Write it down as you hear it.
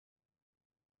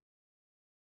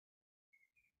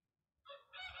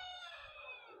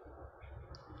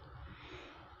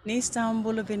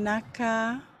Nistambulo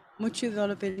Binaka,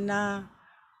 Muchugolo Bina,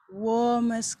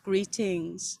 warmest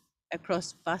greetings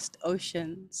across vast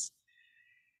oceans.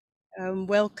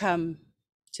 Welcome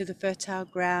to the Fertile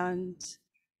Ground,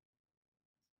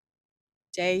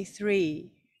 day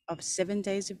 3 of 7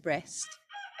 days of rest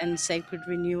and sacred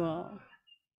renewal.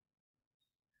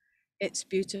 It's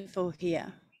beautiful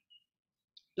here,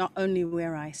 not only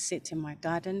where I sit in my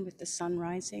garden with the sun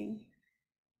rising,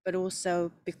 but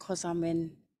also because I'm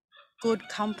in good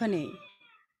company.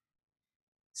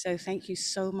 So thank you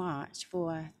so much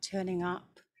for turning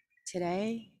up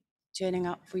today, turning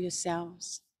up for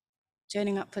yourselves,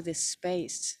 turning up for this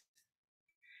space,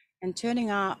 and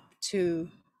turning up to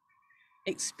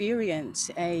experience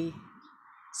a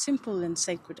simple and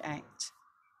sacred act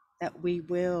that we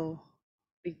will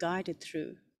be guided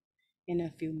through in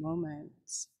a few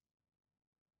moments.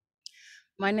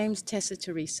 My name's Tessa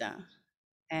Teresa,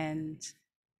 and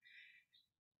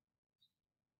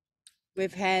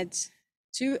we've had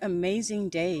 2 amazing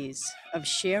days of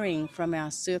sharing from our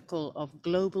circle of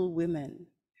global women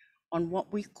on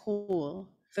what we call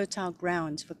fertile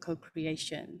grounds for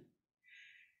co-creation.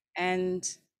 And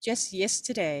just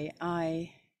yesterday,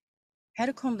 I had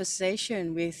a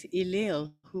conversation with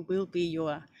Ilil, who will be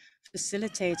your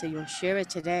facilitator, your sharer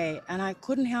today, and I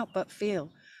couldn't help but feel,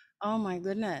 oh my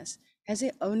goodness, has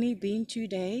it only been 2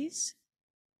 days?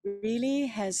 Really,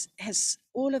 has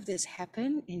all of this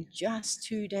happened in just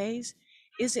 2 days?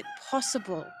 Is it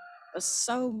possible for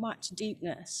so much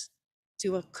deepness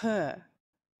to occur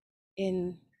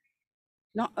in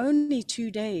not only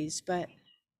 2 days, but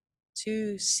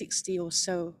 260 or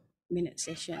so minute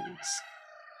sessions?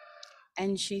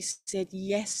 And she said,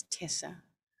 yes, Tessa,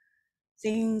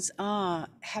 things are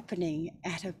happening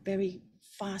at a very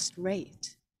fast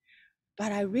rate.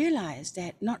 But I realized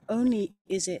that not only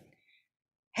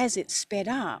has it sped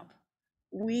up,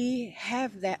 we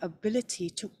have that ability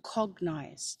to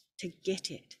cognize, to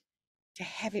get it, to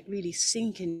have it really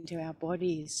sink into our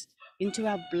bodies, into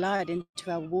our blood, into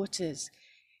our waters,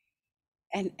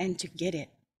 and to get it.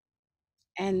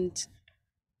 And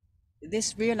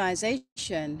this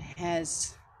realization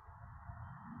has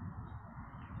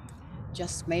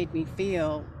just made me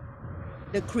feel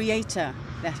the creator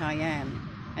that I am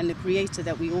and the creator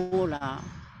that we all are.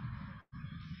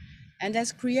 And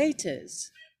as creators,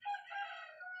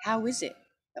 how is it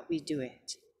that we do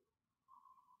it?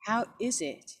 How is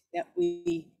it that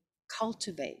we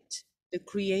cultivate the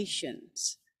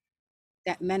creations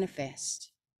that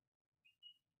manifest?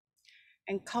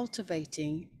 And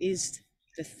cultivating is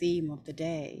the theme of the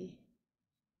day.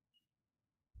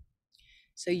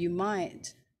 So you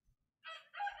might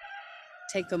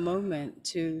take a moment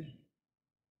to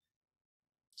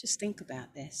just think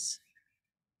about this.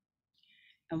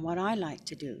 And what I like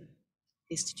to do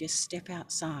is to just step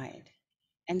outside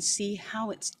and see how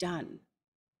it's done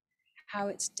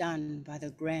by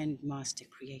the Grand Master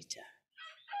Creator.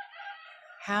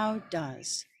 How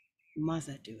does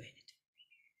Mother do it?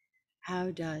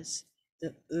 How does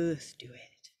the earth do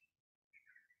it?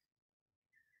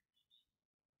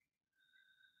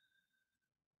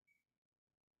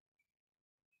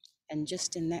 And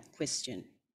just in that question,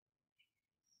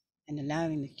 and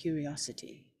allowing the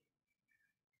curiosity,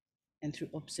 and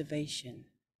through observation,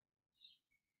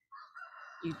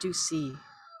 you do see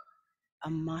a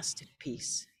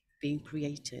masterpiece being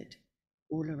created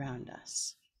all around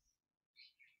us.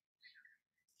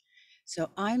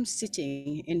 So I'm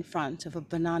sitting in front of a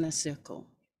banana circle,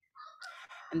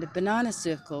 and the banana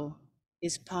circle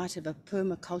is part of a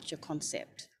permaculture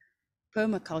concept.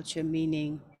 Permaculture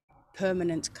meaning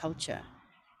permanent culture.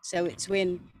 So it's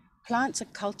when plants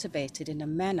are cultivated in a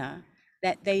manner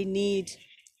that they need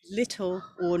little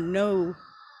or no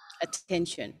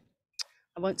attention.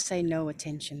 I won't say no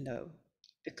attention though,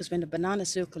 because when the banana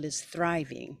circle is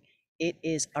thriving, it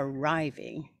is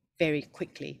arriving very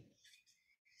quickly.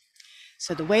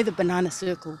 So the way the banana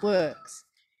circle works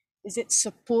is it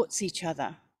supports each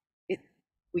other.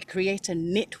 We create a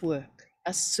network,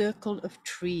 a circle of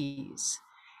trees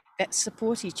that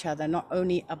support each other, not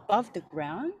only above the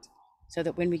ground, so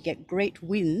that when we get great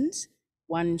winds,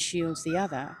 one shields the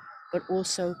other, but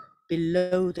also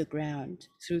below the ground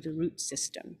through the root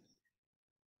system.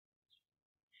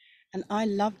 And I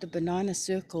love the banana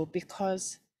circle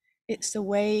because it's the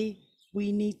way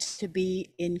we need to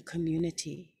be in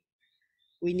community.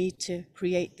 We need to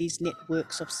create these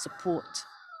networks of support.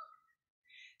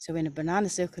 So when a banana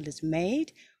circle is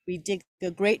made, we dig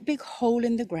a great big hole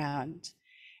in the ground,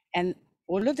 and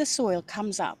all of the soil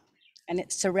comes up and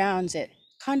it surrounds it,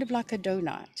 kind of like a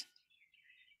donut.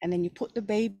 And then you put the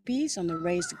babies on the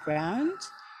raised ground,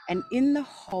 and in the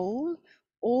hole,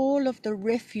 all of the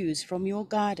refuse from your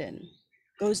garden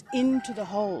goes into the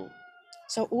hole.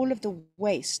 So all of the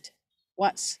waste,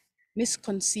 what's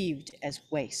misconceived as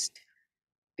waste,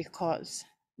 because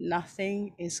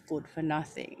nothing is good for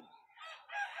nothing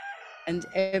and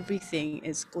everything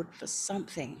is good for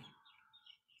something.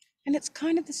 And it's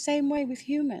kind of the same way with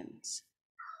humans,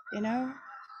 you know?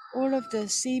 All of the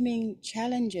seeming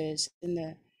challenges and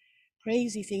the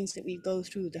crazy things that we go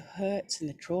through, the hurts and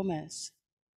the traumas,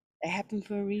 they happen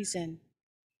for a reason.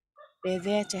 They're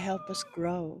there to help us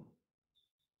grow.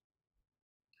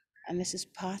 And this is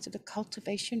part of the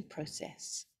cultivation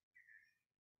process.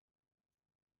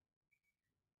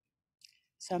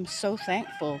 So I'm so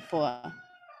thankful for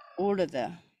all of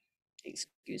the,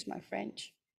 excuse my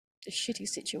French, the shitty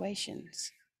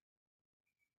situations.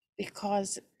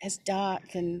 Because as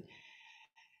dark and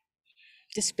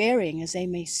despairing as they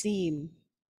may seem,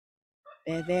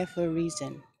 they're there for a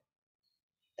reason.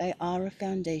 They are a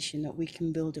foundation that we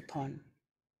can build upon.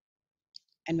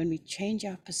 And when we change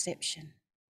our perception,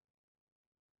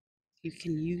 you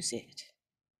can use it.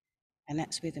 And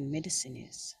that's where the medicine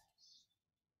is.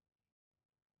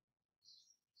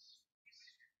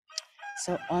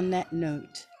 So on that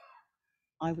note,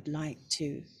 I would like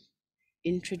to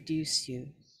introduce you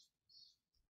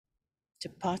to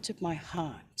part of my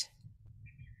heart,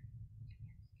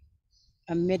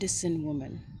 a medicine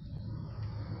woman,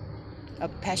 a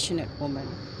passionate woman,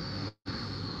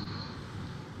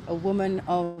 a woman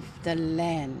of the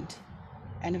land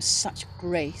and of such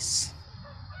grace.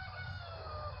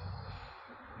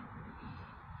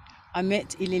 I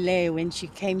met Ilil when she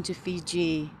came to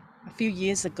Fiji a few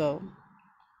years ago,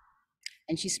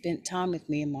 and she spent time with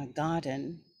me in my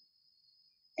garden,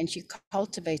 and she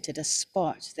cultivated a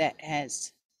spot that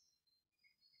has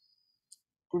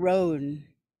grown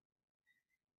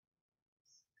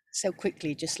so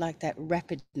quickly, just like that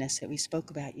rapidness that we spoke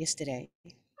about yesterday.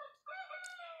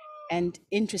 And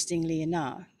interestingly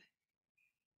enough,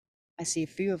 I see a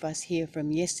few of us here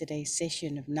from yesterday's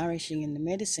session of Nourishing in the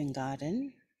Medicine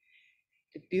Garden.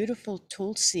 The beautiful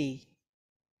Tulsi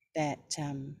that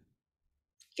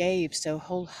gave so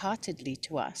wholeheartedly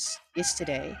to us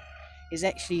yesterday is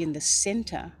actually in the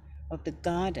center of the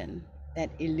garden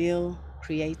that Ilil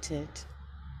created.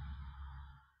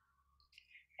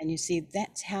 And you see,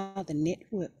 that's how the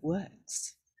network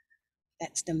works.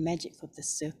 That's the magic of the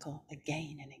circle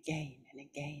again and again and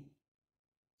again.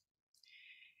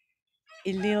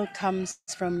 Ilil comes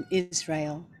from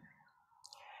Israel,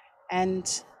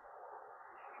 and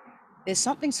there's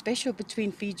something special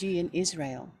between Fiji and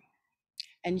Israel.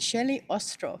 And Shelley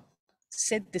Ostroff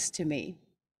said this to me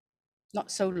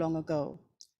not so long ago.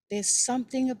 There's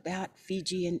something about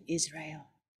Fiji and Israel.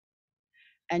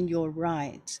 And you're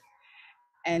right.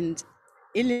 And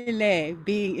Ilile,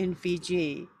 being in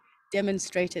Fiji,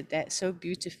 demonstrated that so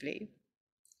beautifully.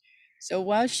 So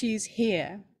while she's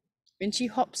here, when she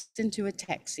hops into a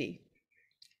taxi,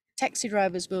 taxi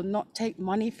drivers will not take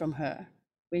money from her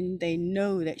when they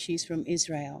know that she's from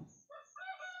Israel.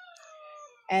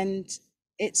 And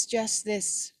it's just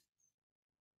this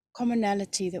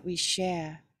commonality that we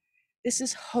share. This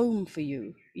is home for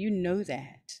you. You know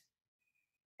that.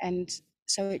 And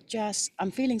so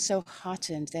I'm feeling so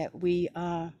heartened that we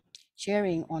are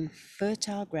sharing on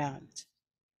fertile ground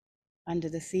under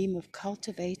the theme of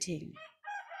cultivating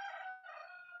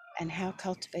and how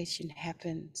cultivation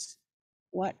happens.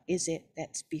 What is it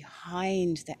that's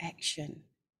behind the action?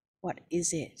 What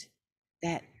is it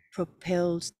that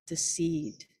propels the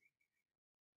seed?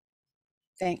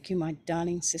 Thank you, my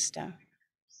darling sister.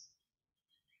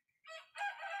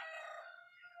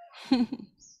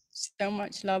 So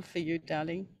much love for you,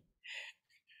 darling.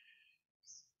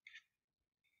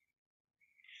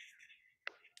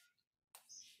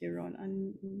 You're on.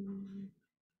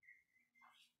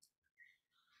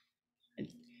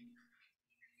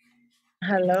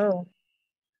 Hello.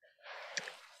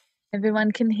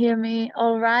 Everyone can hear me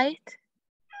all right?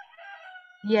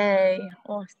 Yay,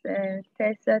 awesome.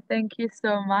 Tessa, thank you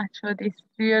so much for this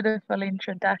beautiful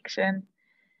introduction.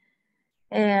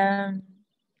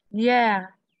 Yeah,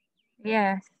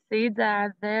 yes, seeds are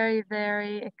a very,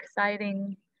 very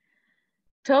exciting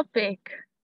topic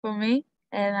for me,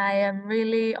 and I am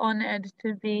really honored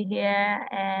to be here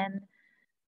and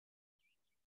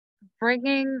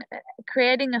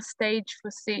creating a stage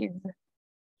for seeds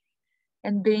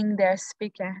and being their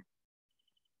speaker.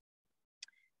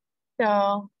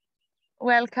 So,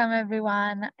 welcome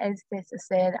everyone. As Tessa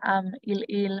said, I'm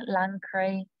Ilil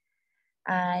Lunkry.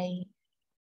 I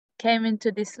came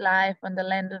into this life on the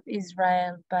land of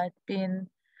Israel, but been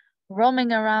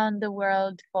roaming around the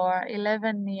world for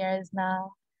 11 years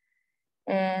now.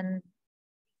 And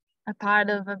a part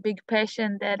of a big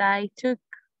passion that I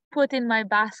put in my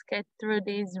basket through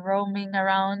these roaming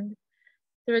around,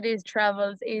 through these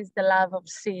travels, is the love of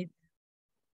seeds.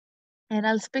 And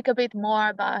I'll speak a bit more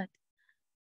about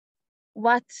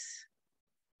what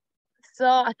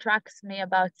so attracts me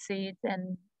about seeds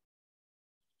and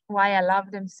why I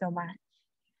love them so much.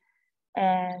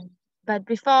 But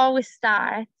before we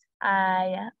start,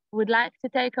 I would like to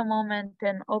take a moment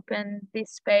and open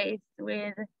this space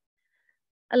with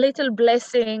a little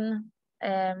blessing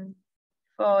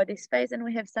for this space, and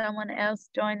we have someone else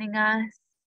joining us.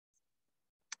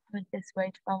 We'll just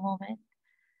wait for a moment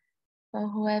for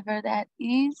whoever that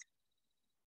is.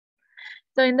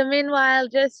 So in the meanwhile,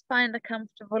 just find a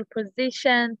comfortable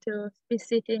position to be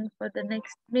sitting for the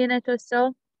next minute or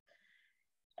so,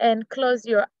 and close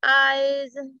your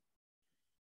eyes.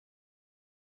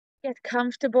 Get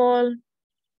comfortable.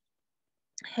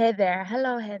 Hey there,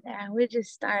 hello, hey there. We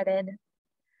just started.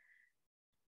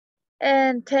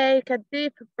 And take a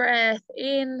deep breath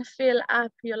in, fill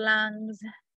up your lungs.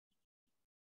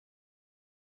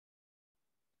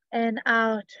 And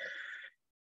out.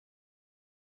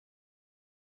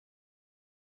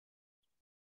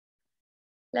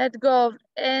 Let go of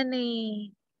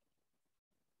any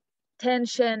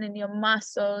tension in your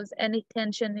muscles, any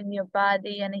tension in your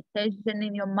body, any tension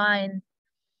in your mind.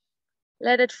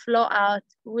 Let it flow out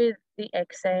with the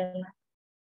exhale.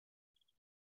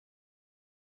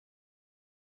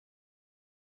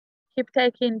 Keep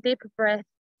taking deep breaths.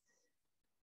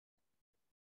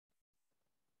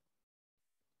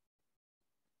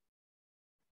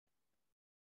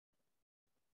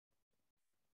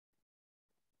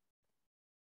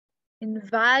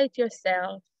 Invite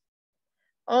yourself,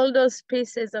 all those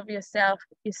pieces of yourself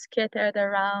you scattered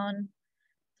around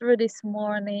through this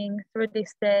morning, through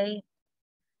this day,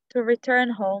 to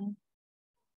return home.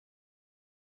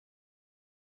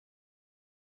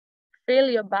 Feel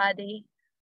your body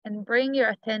and bring your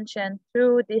attention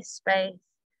to this space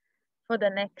for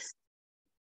the next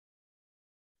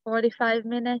 45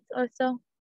 minutes or so.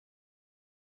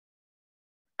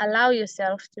 Allow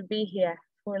yourself to be here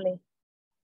fully.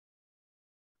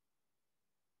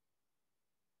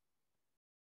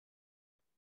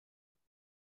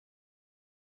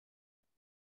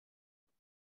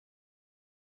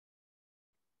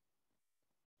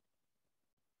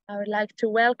 I would like to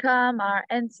welcome our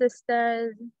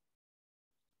ancestors,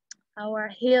 our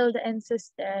healed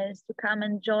ancestors, to come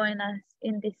and join us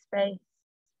in this space.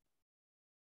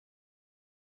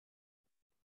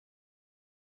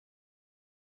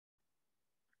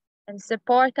 And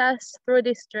support us through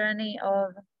this journey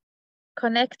of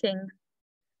connecting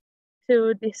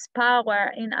to this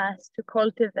power in us to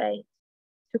cultivate,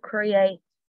 to create.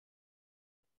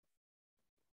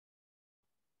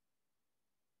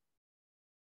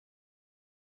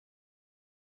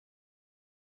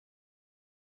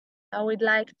 I would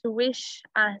like to wish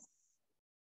us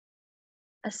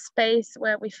a space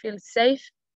where we feel safe,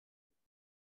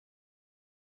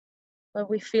 where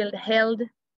we feel held.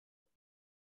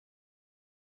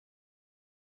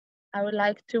 I would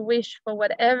like to wish for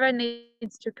whatever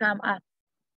needs to come up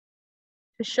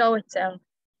to show itself.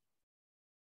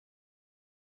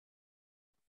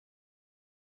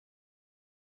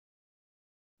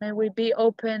 May we be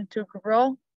open to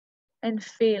grow and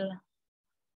feel.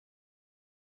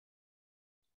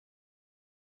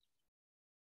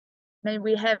 May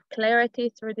we have clarity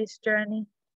through this journey.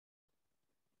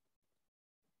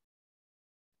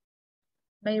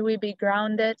 May we be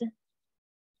grounded.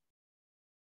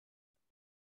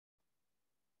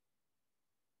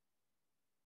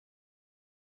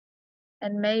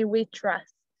 And may we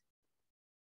trust.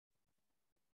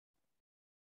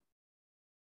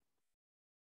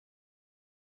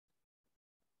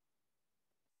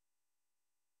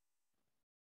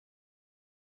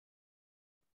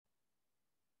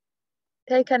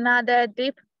 Take another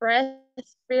deep breath,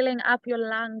 filling up your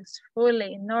lungs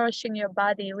fully, nourishing your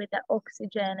body with the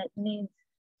oxygen it needs.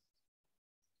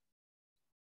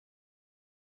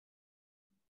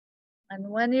 And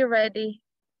when you're ready,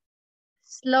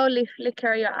 slowly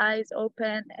flicker your eyes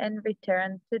open and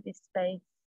return to this space.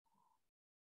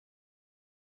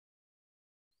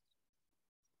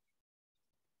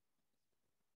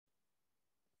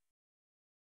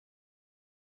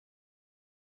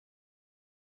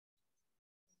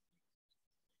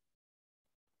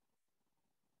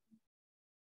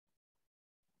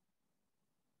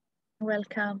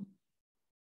 Welcome.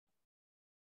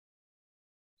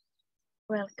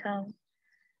 Welcome.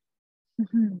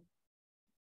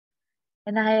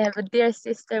 And I have a dear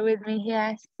sister with me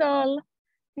here, Sol.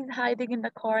 She's hiding in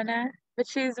the corner, but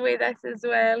she's with us as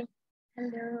well.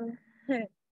 Hello.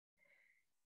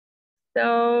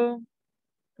 So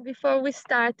before we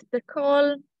start the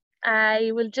call,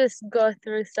 I will just go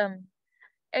through some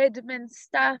admin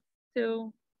stuff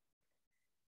to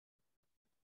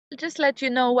just let you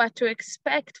know what to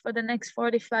expect for the next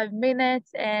 45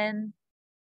 minutes and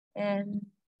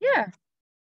yeah.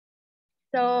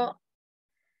 So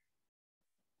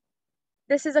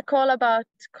this is a call about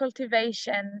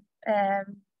cultivation,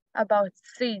 about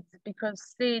seeds, because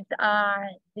seeds are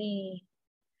the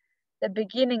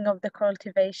beginning of the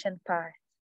cultivation part,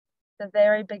 the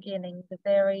very beginning, the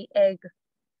very egg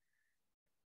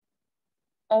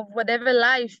of whatever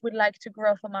life we'd like to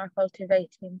grow from our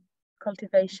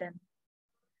cultivation.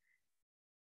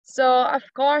 So of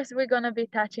course we're gonna be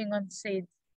touching on seeds,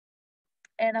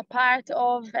 and a part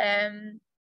of a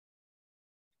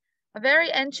very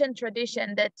ancient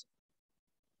tradition that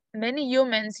many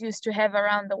humans used to have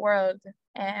around the world,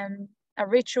 and a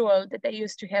ritual that they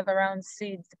used to have around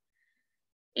seeds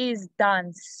is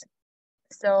dance.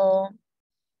 So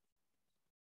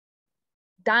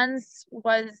dance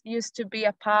used to be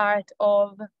a part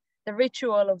of the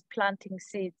ritual of planting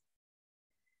seeds.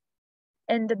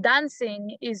 And the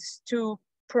dancing is to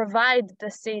provide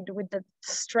the seed with the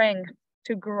strength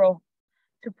to grow,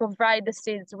 to provide the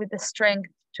seeds with the strength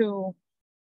to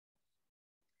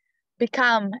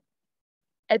become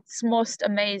its most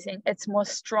amazing, its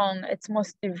most strong, its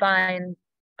most divine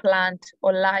plant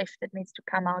or life that needs to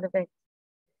come out of it.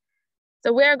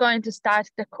 So we're going to start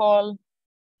the call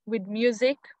with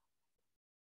music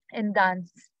and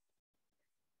dance.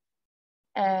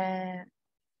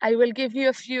 I will give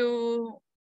you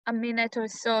a minute or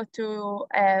so to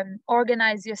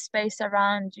organize your space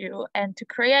around you and to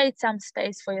create some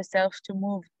space for yourself to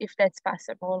move if that's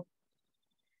possible.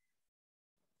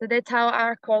 So that's how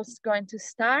our call is going to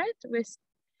start. We're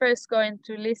first going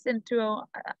to listen to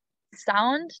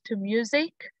sound, to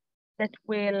music that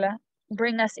will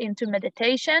bring us into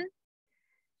meditation.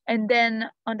 And then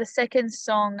on the second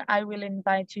song, I will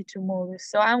invite you to move.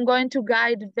 So I'm going to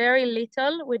guide very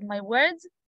little with my words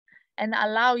and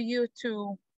allow you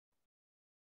to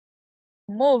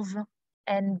move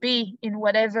and be in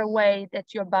whatever way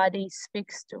that your body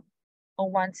speaks to or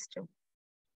wants to.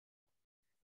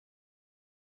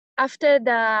 After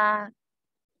the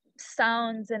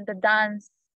sounds and the dance,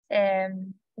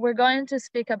 we're going to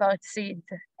speak about seeds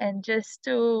and just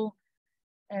to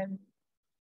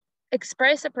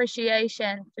express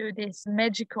appreciation to this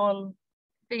magical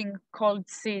thing called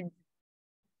seeds.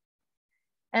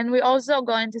 And we're also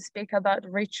going to speak about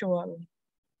ritual,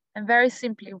 and very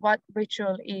simply what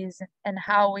ritual is and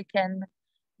how we can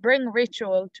bring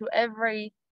ritual to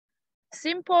every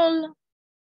simple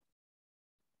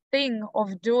thing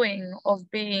of doing, of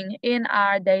being in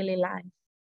our daily life.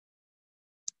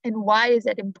 And why is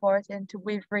it important to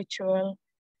weave ritual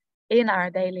in our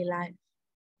daily life?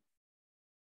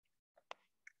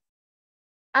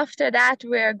 After that,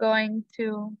 we're going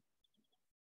to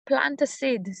plant a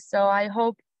seed. So I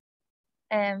hope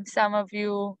some of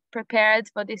you prepared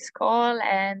for this call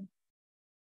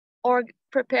or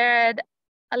prepared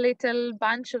a little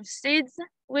bunch of seeds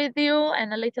with you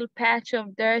and a little patch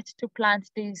of dirt to plant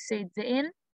these seeds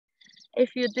in.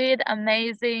 If you did,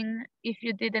 amazing. If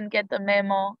you didn't get the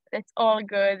memo, that's all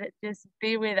good. Just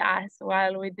be with us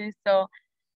while we do so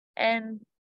and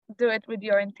do it with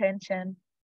your intention.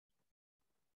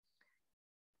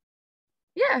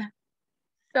 Yeah.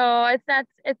 So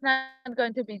it's not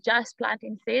going to be just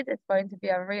planting seeds. It's going to be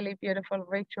a really beautiful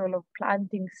ritual of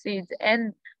planting seeds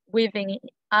and weaving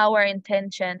our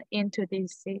intention into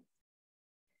these seeds.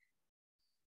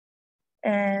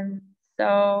 And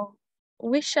so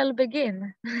we shall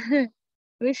begin.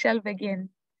 We shall begin.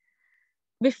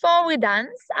 Before we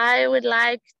dance, I would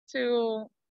like to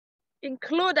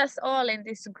include us all in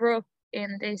this group,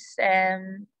 in this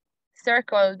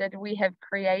circle that we have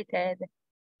created.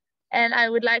 And I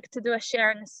would like to do a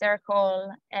sharing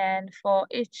circle and for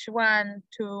each one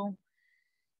to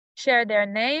share their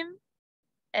name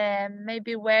and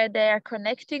maybe where they're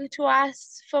connecting to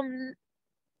us from,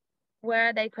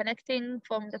 where they're connecting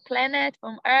from the planet,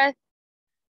 from Earth,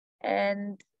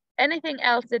 and anything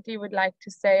else that you would like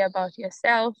to say about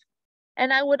yourself.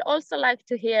 And I would also like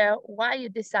to hear why you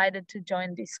decided to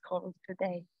join this call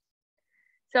today.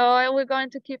 So we're going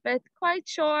to keep it quite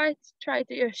short, try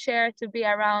to your share to be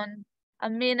around a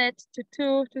minute to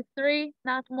 2 to 3,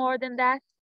 not more than that.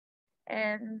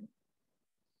 And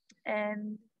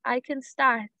I can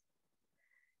start.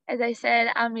 As I said,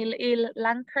 I'm Ilil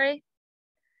Lunkry.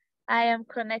 I am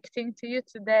connecting to you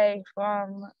today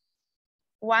from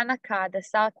Wanaka, the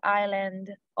South Island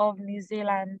of New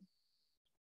Zealand.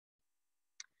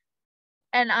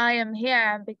 And I am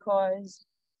here because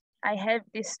I have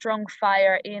this strong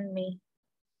fire in me,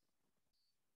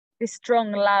 this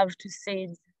strong love to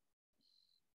seeds.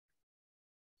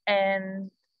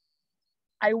 And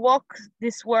I walk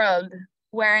this world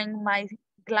wearing my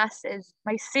glasses,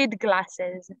 my seed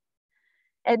glasses.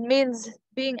 It means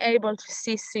being able to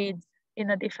see seeds in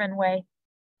a different way.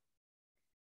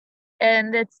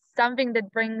 And it's something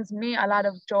that brings me a lot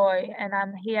of joy, and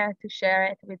I'm here to share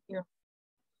it with you.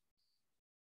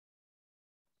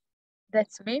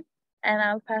 That's me, and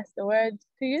I'll pass the word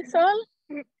to you, Sol.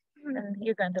 And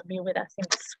you're going to be with us in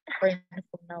the screen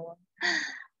from now on.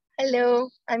 Hello,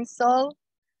 I'm Sol.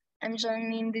 I'm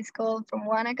joining this call from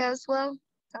Wanaka as well,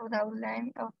 South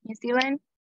Island of New Zealand.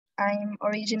 I'm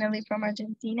originally from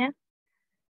Argentina,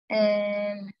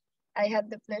 and I had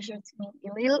the pleasure to meet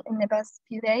Ilil in the past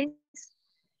few days.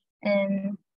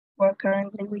 And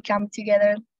currently we come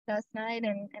together last night,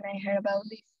 and I heard about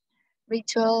this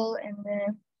ritual and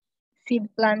the seed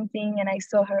planting, and I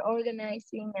saw her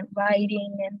organizing and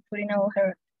writing and putting all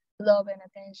her love and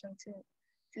attention to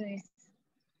this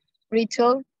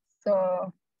ritual.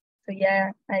 So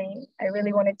yeah, I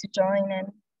really wanted to join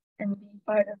and be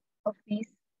part of this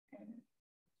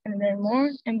and learn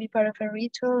more and be part of a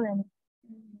ritual and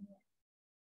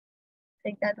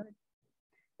take that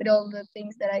with all the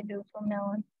things that I do from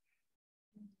now on.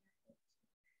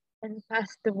 And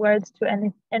pass the words to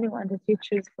anyone that you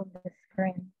choose from the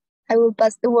screen. I will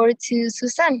pass the word to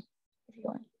Suzanne, if you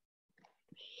want.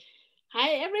 Hi,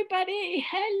 everybody.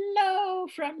 Hello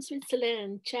from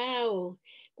Switzerland. Ciao.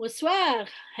 Bonsoir.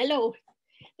 Hello.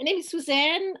 My name is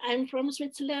Suzanne. I'm from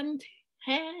Switzerland.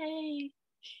 Hey.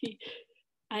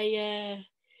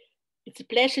 It's a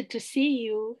pleasure to see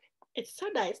you. It's so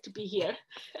nice to be here.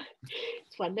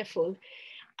 It's wonderful.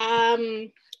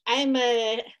 I'm in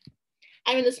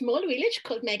a small village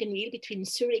called Meganville between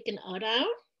Zurich and Aarau.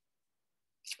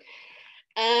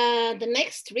 The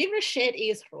next rivershed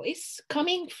is Reuss,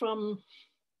 coming from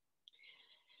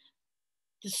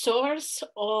the source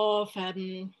of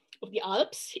the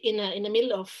Alps in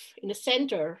the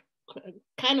center,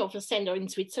 kind of a center in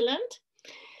Switzerland.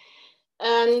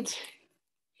 And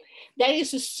there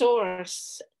is a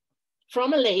source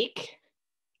from a lake,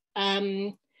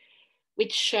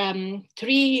 which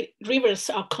 3 rivers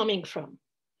are coming from.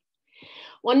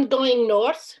 One going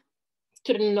north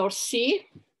to the North Sea,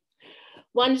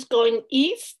 one is going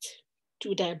east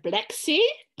to the Black Sea,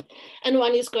 and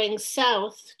one is going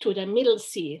south to the Middle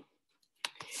Sea.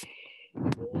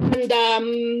 And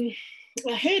I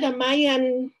heard a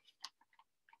Mayan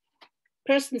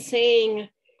person saying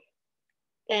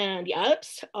the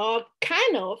Alps are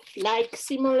kind of like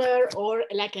similar or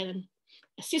like a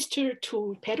sister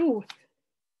to Peru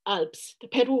Alps, the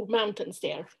Peru mountains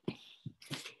there.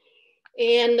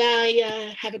 And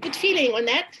I have a good feeling on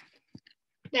that.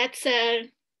 That's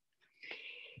when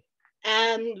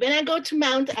I go to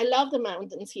I love the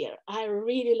mountains here. I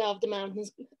really love the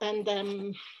mountains. And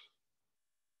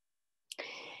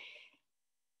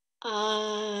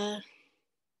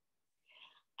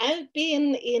I've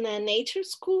been in a nature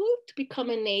school to become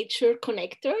a nature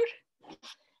connector.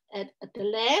 At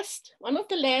one of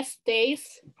the last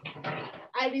days,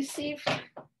 I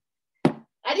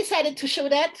decided to show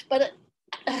that, but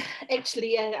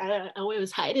actually I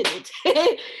always hided it.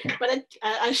 But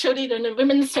I showed it in a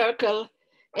women's circle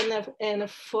in a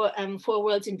Four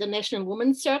Worlds International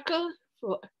Women's Circle.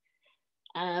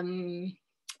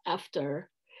 After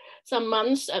some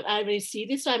months, I will see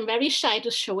this, so I'm very shy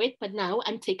to show it, but now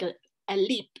I'm taking a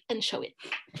leap and show it.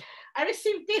 I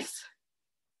received this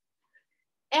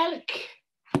elk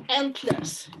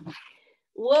antlers.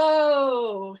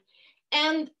 Whoa!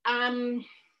 And I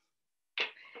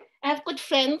have good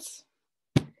friends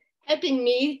helping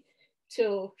me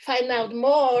to find out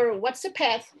more what's the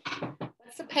path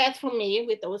for me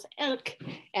with those elk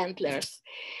antlers.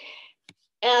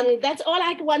 And that's all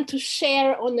I want to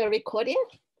share on the recording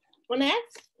on that.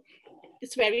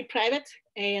 It's very private.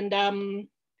 And I'm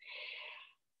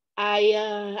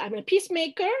a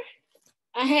peacemaker.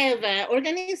 I have an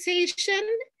organization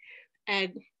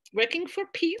working for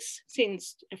peace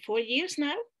since 4 years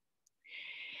now.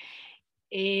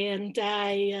 And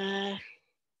I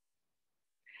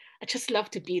just love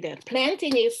to be there.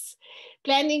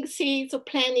 Planting seeds or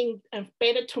planning a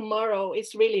better tomorrow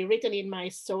is really written in my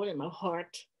soul and my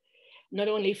heart, not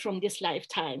only from this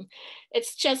lifetime.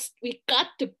 It's just, we got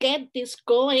to get this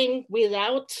going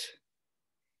without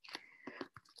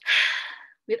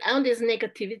this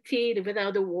negativity,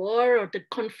 without the war or the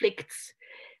conflicts,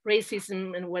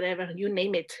 racism and whatever, you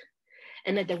name it.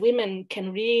 And that the women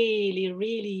can really,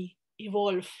 really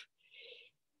evolve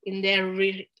in their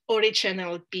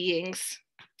original beings.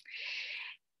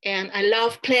 And I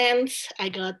love plants. I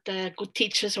got good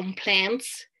teachers on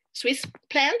plants, Swiss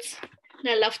plants, and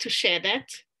I love to share that.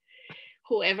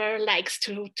 Whoever likes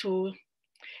to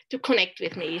connect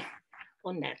with me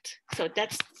on that. So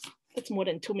that's more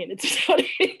than 2 minutes.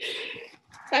 Sorry.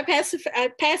 So I pass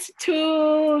it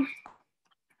to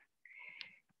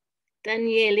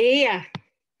Daniela.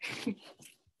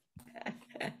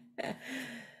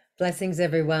 Blessings,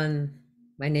 everyone.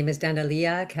 My name is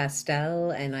Dandalia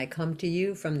Castel, and I come to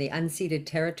you from the unceded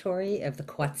territory of the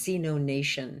Quatsino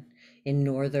Nation in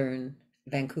northern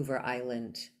Vancouver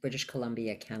Island, British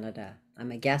Columbia, Canada.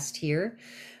 I'm a guest here,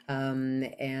 I'm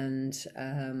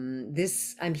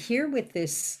here with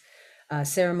this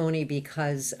ceremony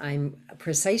because I'm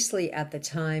precisely at the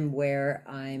time where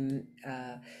I'm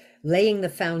laying the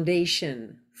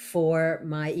foundation for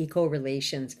my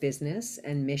eco-relations business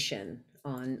and mission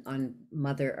on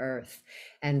Mother Earth.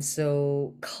 And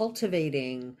so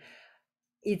cultivating,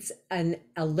 it's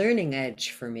a learning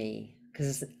edge for me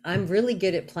because I'm really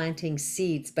good at planting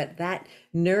seeds, but that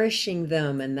nourishing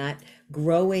them and that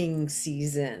growing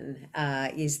season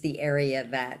is the area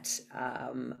that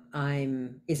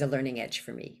is a learning edge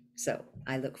for me. So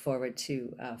I look forward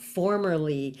to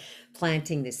formally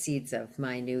planting the seeds of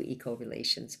my new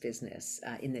eco-relations business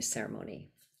in this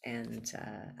ceremony. And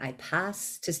I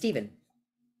pass to Stephen.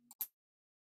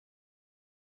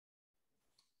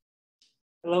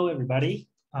 Hello, everybody.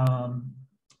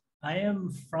 I am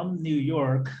from New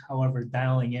York, however,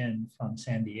 dialing in from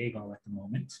San Diego at the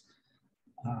moment.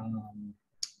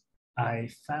 I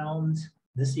found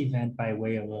this event by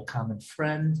way of a common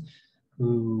friend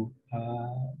who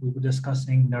we were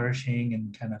discussing nourishing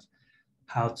and kind of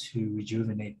how to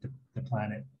rejuvenate the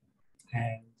planet.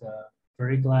 And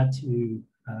very glad to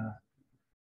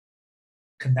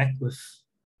connect with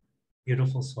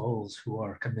beautiful souls who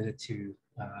are committed to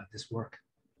this work.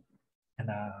 And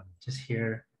just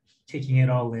here, taking it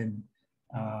all in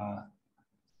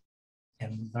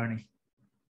and learning.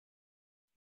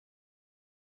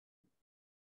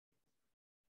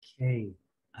 Okay,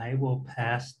 I will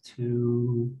pass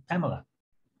to Pamela.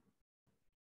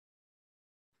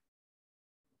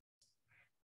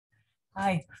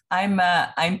 Hi,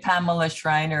 I'm Pamela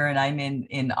Schreiner, and I'm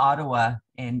in Ottawa,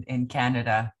 in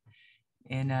Canada,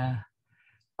 in a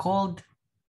cold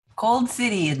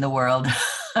city in the world.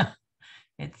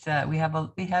 It's we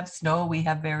have snow. We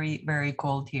have very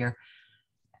cold here,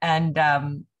 and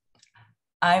I'm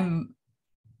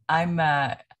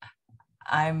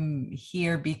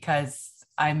here because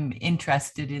I'm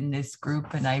interested in this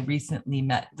group, and I recently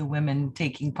met the women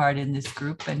taking part in this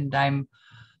group, and I'm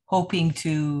hoping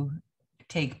to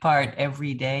take part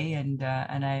every day. And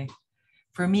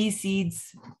for me,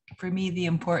 the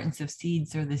importance of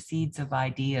seeds are the seeds of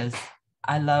ideas.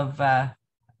 I love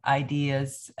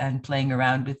ideas and playing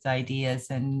around with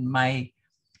ideas, and my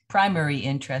primary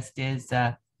interest is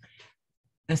the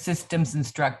systems and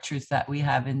structures that we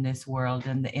have in this world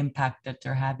and the impact that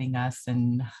they're having us,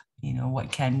 and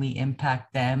what can we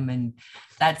impact them, and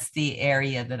that's the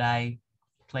area that I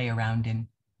play around in.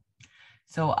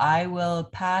 So I will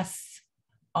pass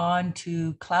on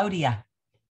to Claudia.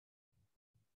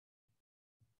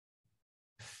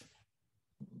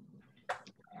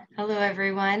 Hello,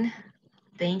 everyone.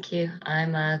 Thank you.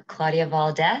 I'm Claudia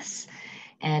Valdez,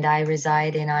 and I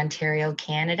reside in Ontario,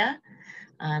 Canada.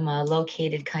 I'm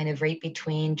located kind of right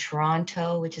between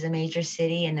Toronto, which is a major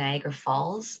city, and Niagara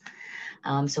Falls.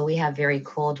 So we have very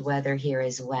cold weather here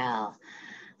as well.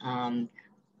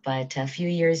 But a few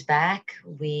years back,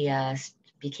 we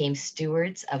became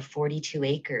stewards of 42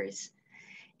 acres.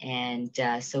 And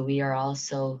so we are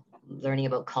also learning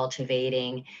about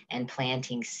cultivating and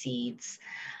planting seeds.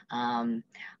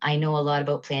 I know a lot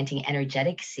about planting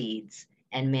energetic seeds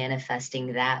and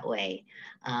manifesting that way.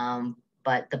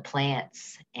 But the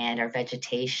plants and our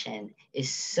vegetation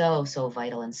is so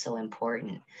vital and so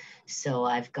important. So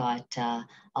I've got a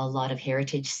lot of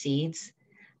heritage seeds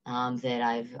that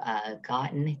I've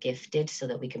gotten gifted so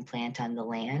that we can plant on the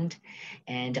land.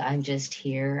 And I'm just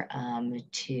here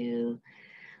to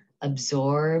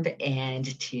absorb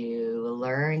and to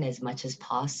learn as much as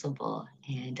possible,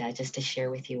 and just to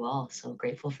share with you all. So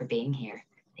grateful for being here.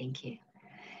 Thank you.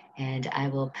 And I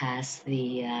will pass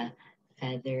the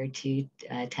feather to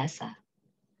Tessa.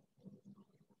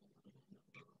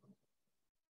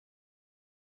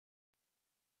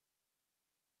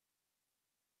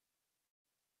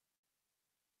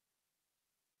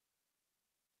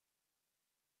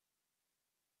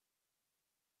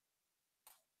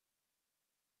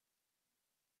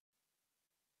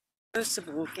 First of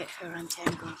all, get her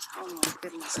untangled. Oh my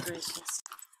goodness gracious.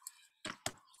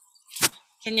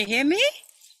 Can you hear me?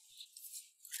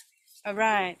 All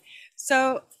right.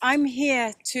 So I'm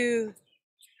here to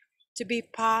be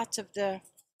part of the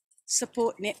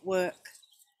support network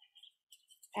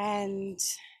and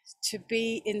to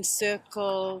be in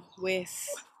circle with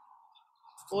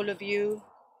all of you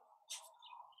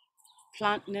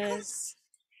planters.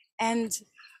 And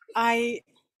I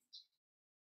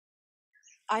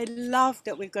love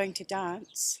that we're going to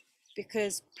dance,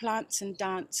 because plants and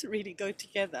dance really go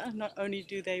together. Not only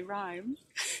do they rhyme,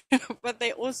 but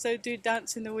they also do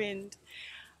dance in the wind.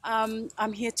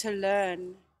 I'm here to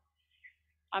learn.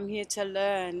 I'm here to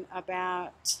learn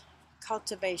about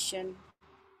cultivation.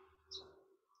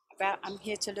 I'm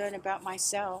here to learn about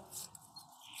myself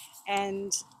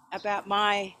and about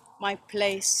my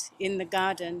place in the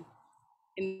garden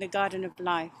of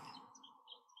life.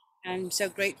 I'm so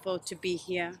grateful to be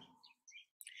here.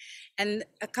 And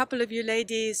a couple of you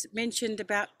ladies mentioned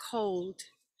about cold.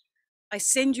 I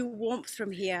send you warmth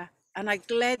from here, and I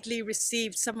gladly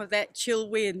received some of that chill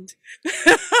wind.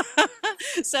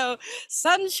 So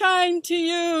sunshine to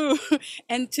you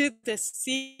and to the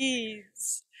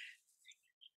seas.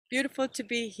 Beautiful to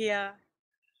be here.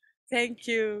 Thank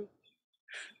you.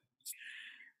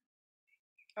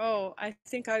 Oh, I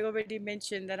think I already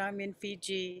mentioned that I'm in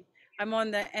Fiji. I'm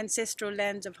on the ancestral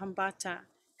lands of Hambata.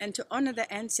 And to honor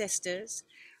the ancestors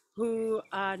who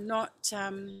are not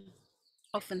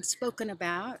often spoken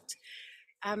about,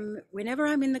 whenever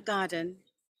I'm in the garden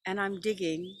and I'm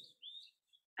digging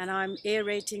and I'm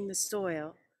aerating the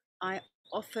soil, I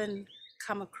often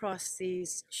come across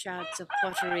these shards of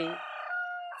pottery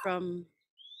from,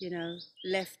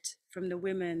 left from the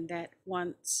women that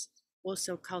once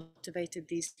also cultivated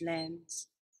these lands.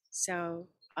 So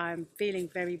I'm feeling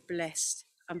very blessed.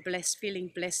 I'm blessed,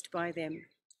 feeling blessed by them,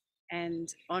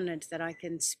 and honored that I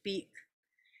can speak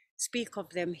of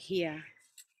them here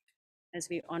as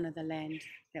we honor the land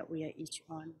that we are each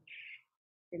on.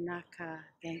 Vinaka,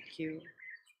 thank you.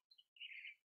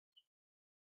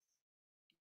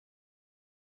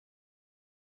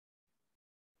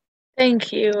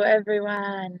 Thank you,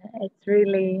 everyone. It's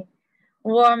really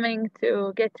warming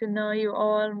to get to know you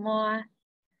all more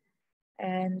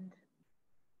and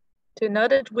to know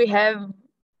that we have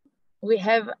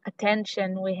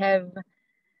attention, we have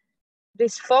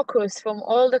this focus from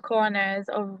all the corners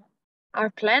of our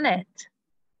planet.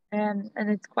 And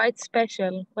it's quite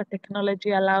special what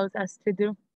technology allows us to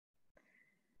do.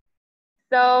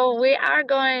 So we are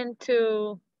going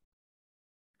to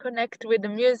connect with the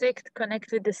music,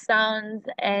 connect with the sounds,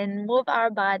 and move our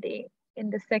body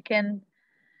in the second.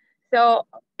 So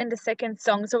in the second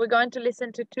song, so we're going to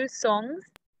listen to two songs,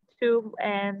 two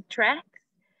tracks,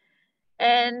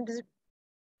 and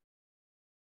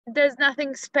there's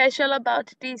nothing special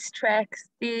about these tracks.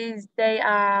 They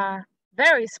are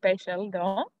very special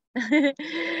though,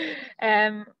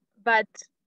 but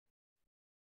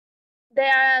they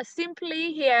are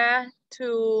simply here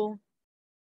to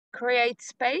create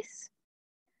space.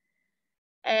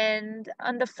 And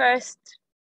on the first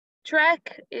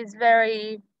track is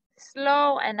very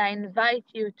slow, and I invite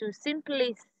you to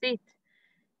simply sit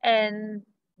and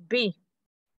be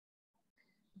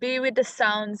with the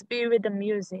sounds, be with the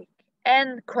music,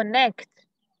 and connect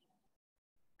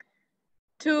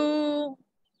to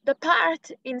the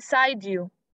part inside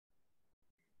you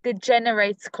that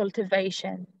generates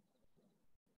cultivation,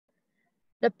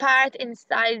 the part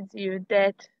inside you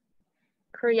that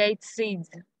creates seeds,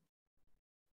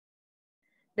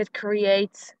 that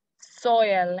creates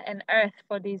soil and earth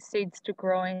for these seeds to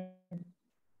grow in,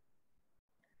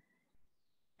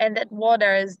 and that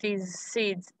waters these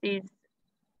seeds, these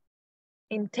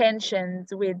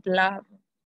intentions with love.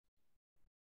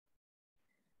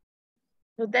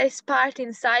 So this part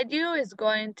inside you is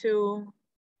going to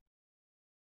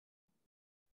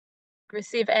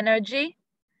receive energy,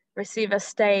 receive a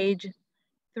stage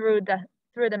through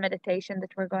the meditation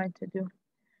that we're going to do.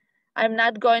 I'm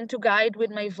not going to guide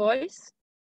with my voice.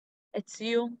 It's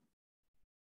you.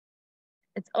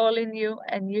 It's all in you,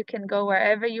 and you can go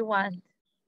wherever you want.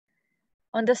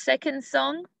 On the second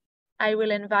song, I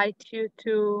will invite you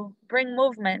to bring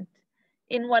movement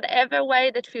in whatever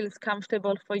way that feels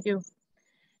comfortable for you.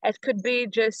 It could be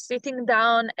just sitting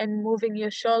down and moving your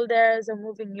shoulders, or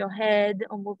moving your head,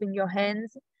 or moving your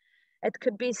hands. It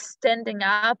could be standing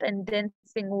up and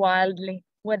dancing wildly,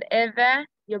 whatever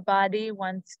your body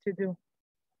wants to do.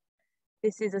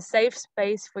 This is a safe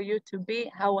space for you to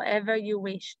be however you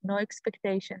wish, no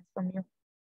expectations from you.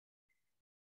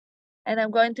 And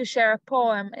I'm going to share a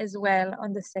poem as well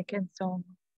on the second song.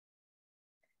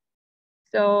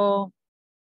 So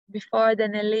before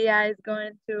then Elia is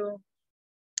going to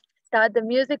start the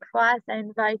music for us, I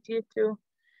invite you to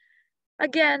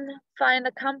Again, find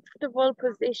a comfortable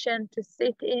position to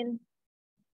sit in.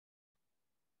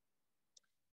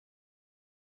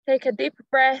 Take a deep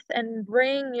breath and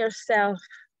bring yourself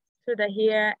to the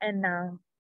here and now.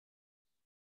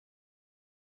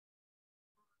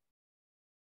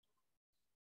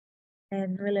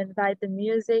 And we'll invite the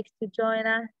music to join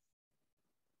us.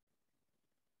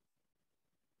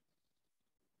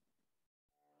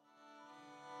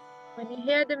 When you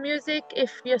hear the music,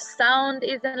 if your sound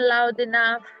isn't loud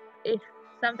enough, if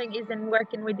something isn't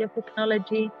working with your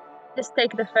technology, just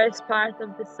take the first part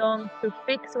of the song to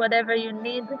fix whatever you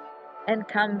need and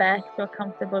come back to a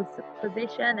comfortable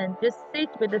position and just sit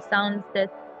with the sounds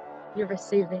that you're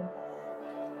receiving.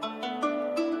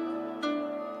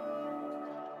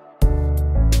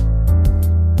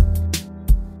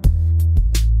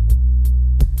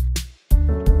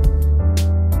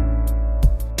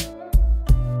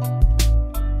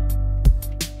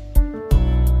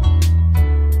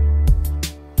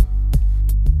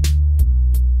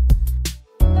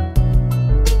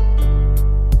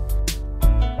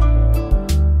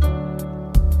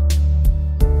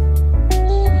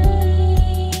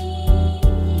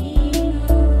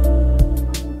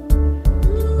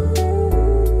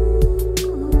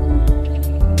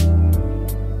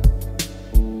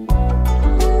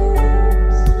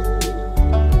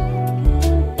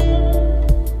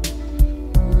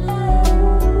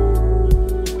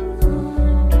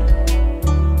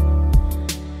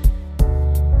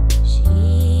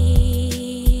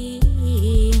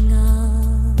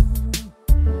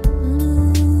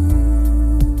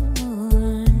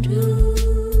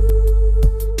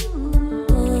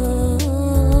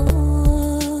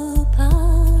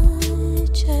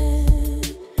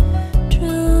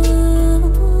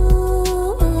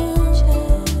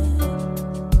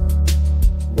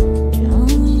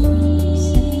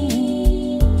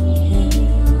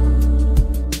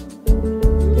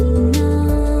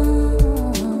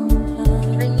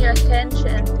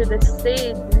 To the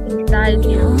seeds inside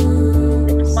you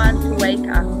that want to wake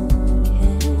up.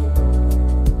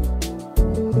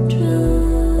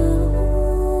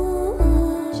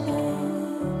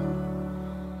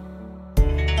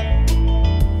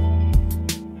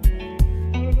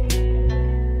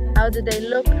 How do they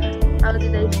look? How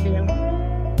do they feel?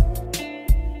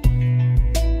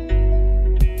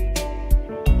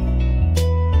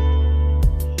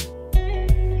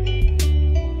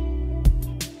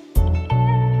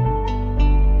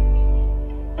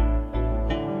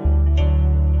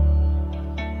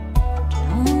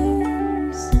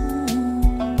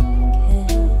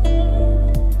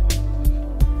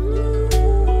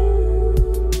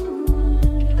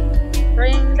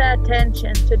 Bring the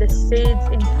attention to the seeds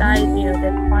inside you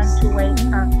that want to wake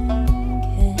up.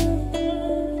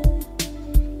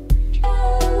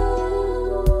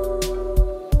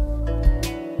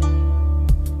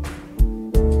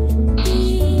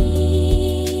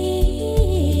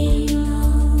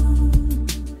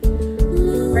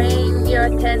 Bring your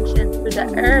attention to the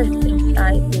earth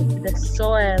inside you, to the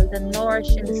soil, the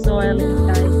nourishing soil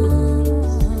inside you.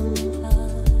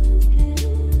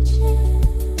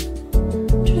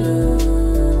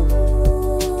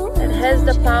 Has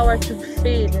the power to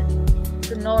feed,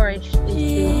 to nourish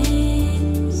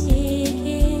these seeds.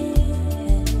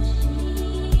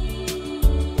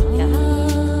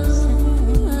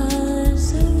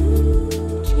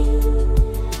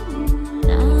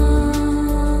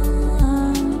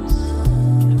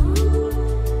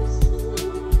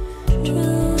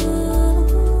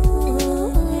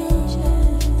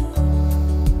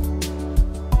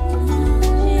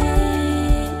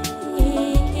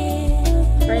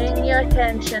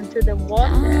 Attention to the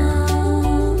water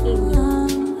in you.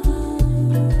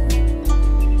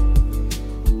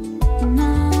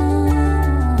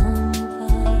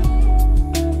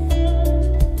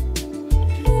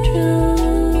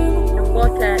 The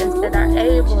waters that are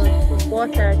able to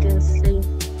water these seeds,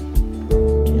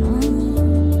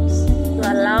 to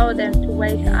allow them to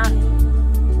wake up,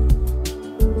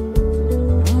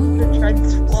 to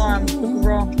transform, to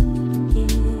grow.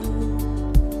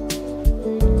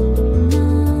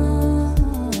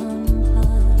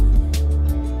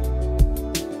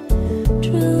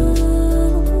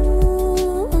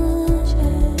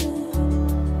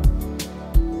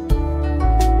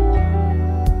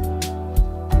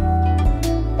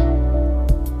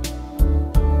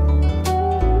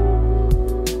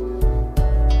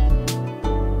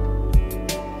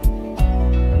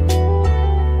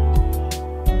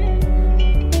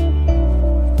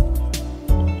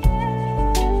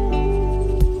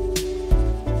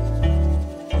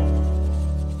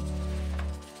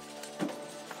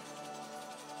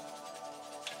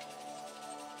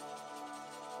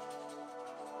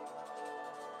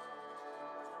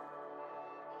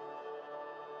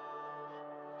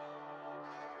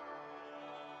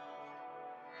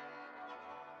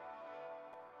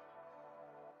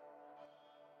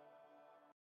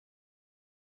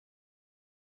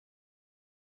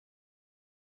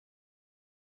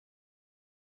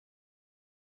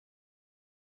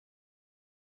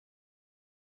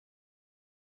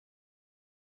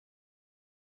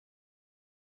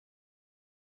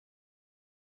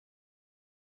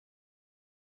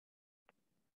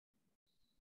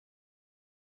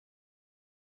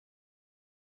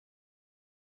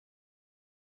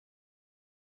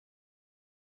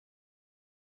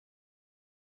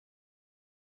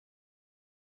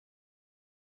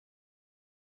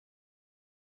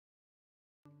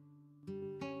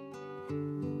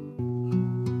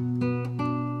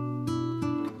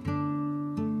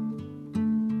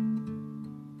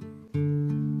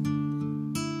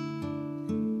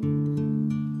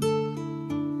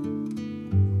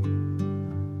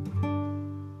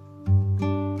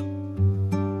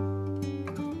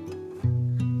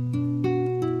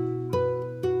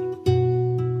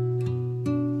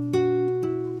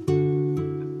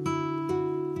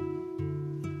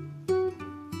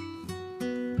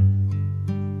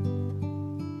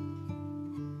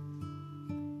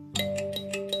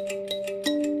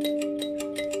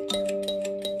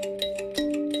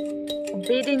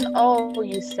 Bidding all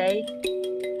you say.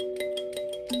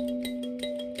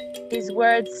 His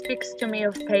word speaks to me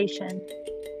of patience,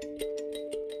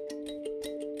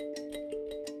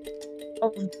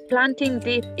 of planting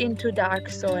deep into dark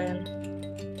soil.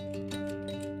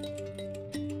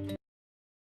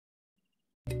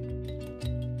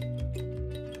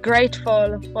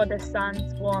 Grateful for the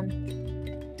sun's warmth,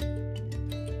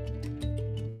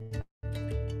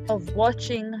 of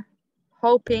watching,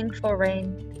 hoping for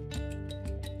rain,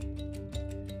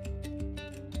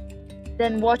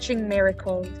 then watching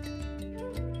miracles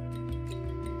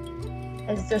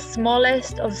as the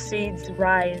smallest of seeds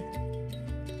rise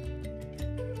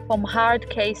from hard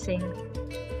casing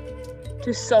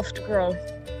to soft growth,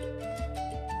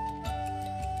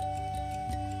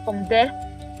 from death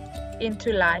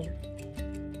into life,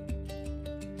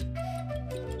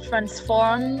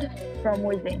 transformed from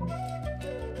within.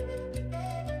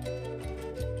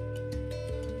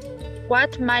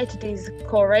 What might these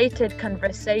curated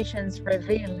conversations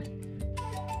reveal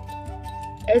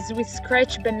as we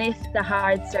scratch beneath the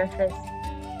hard surface,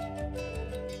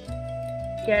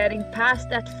 getting past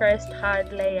that first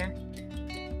hard layer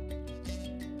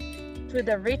to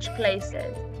the rich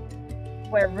places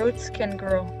where roots can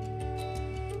grow?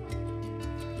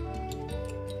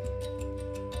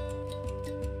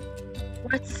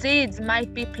 What seeds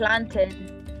might be planted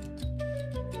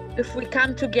if we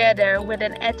come together with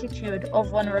an attitude of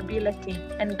vulnerability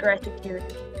and gratitude?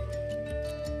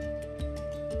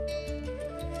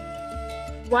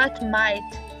 What might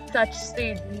such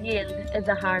seeds yield as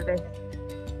a harvest?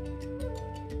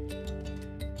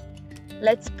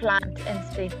 Let's plant and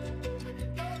see.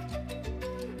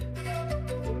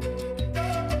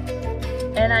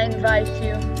 And I invite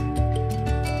you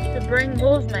to bring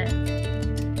movement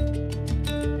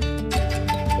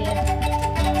in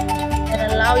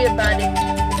and allow your body in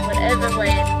whatever way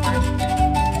it wants.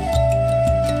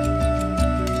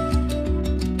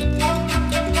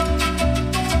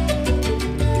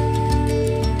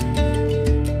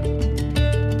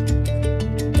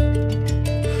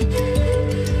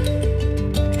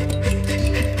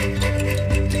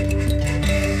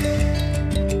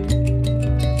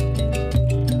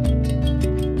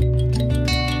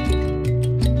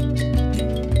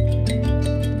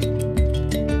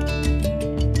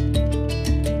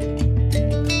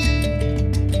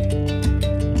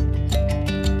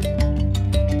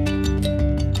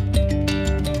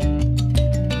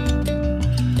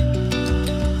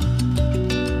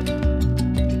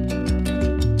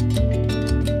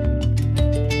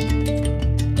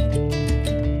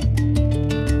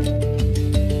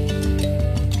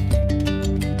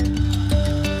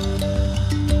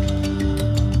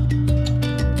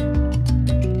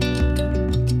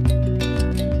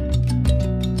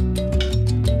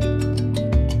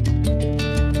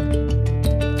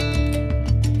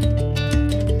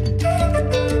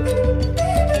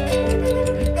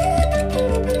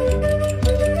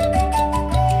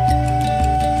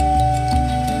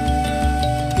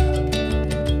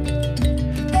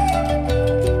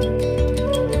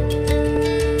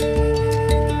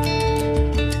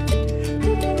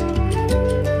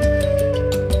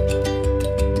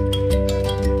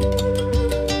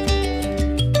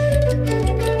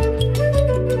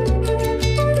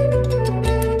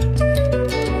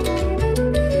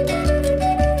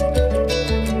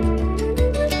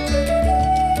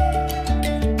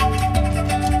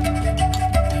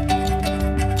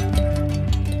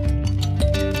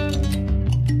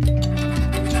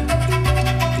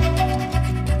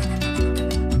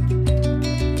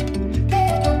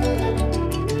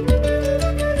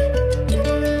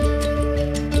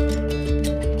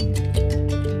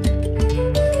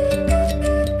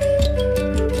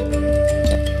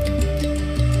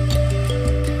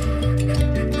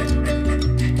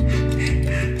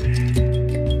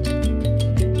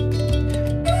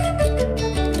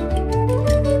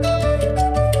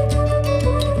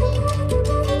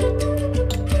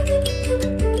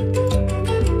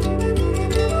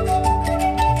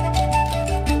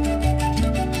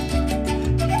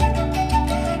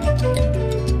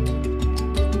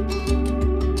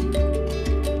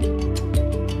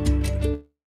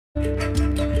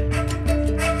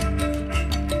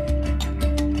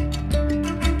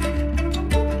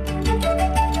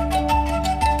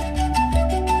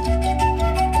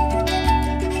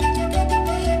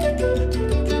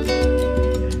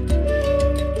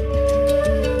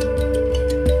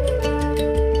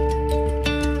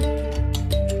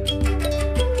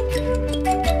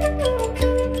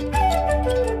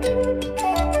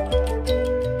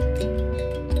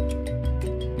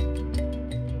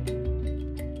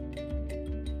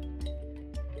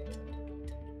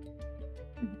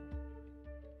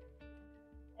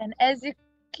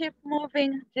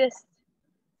 breathing, just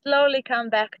slowly come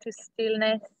back to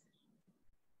stillness.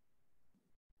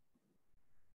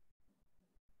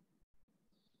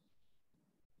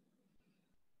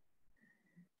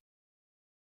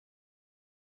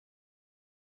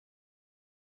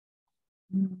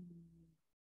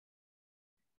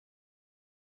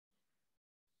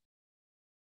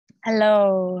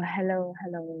 Hello, hello,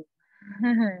 hello.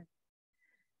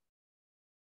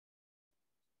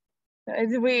 So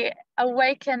as we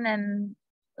awaken and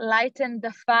lighten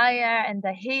the fire and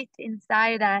the heat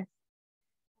inside us,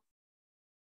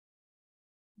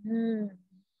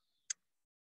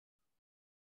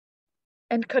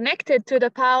 and connected to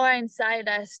the power inside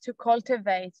us to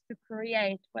cultivate, to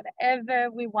create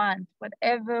whatever we want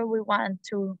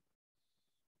to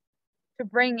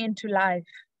bring into life.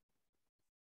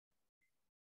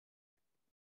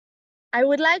 I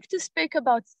would like to speak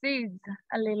about seeds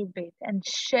a little bit and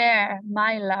share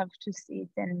my love to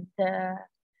seeds and the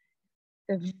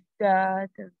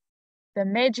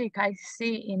magic I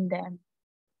see in them.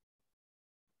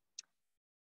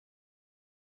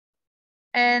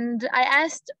 And I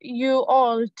asked you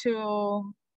all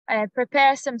to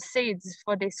prepare some seeds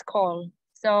for this call.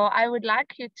 So I would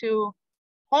like you to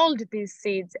hold these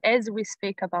seeds as we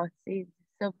speak about seeds.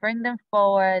 So bring them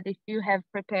forward if you have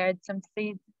prepared some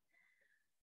seeds.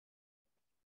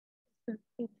 Some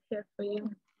seeds here for you.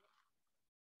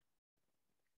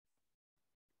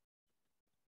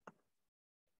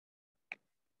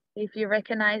 If you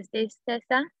recognize this,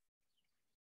 Tessa.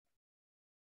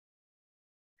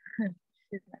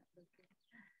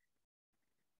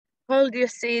 Hold your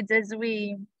seeds as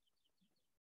we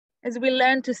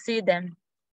learn to see them.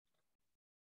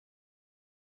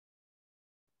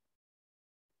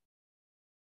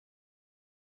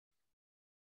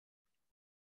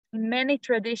 In many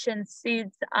traditions,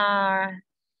 seeds are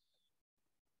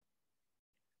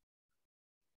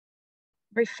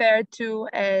referred to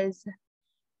as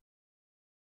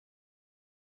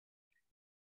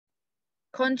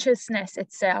consciousness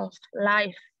itself,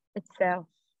 life itself.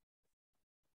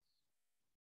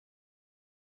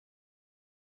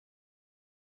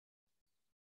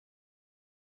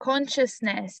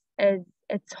 Consciousness as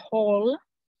its whole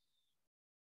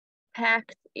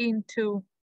packed into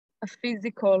a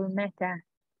physical matter,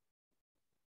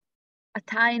 a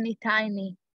tiny,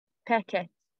 tiny packet.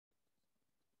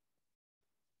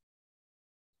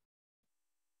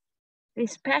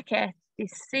 This packet,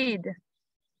 this seed,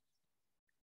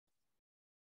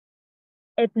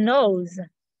 it knows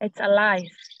it's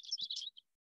alive.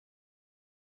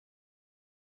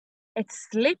 It's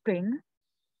sleeping,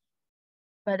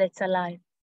 but it's alive.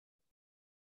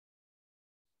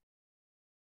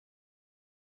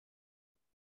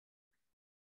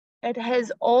 It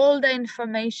has all the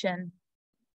information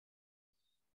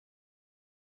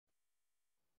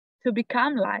to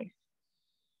become life.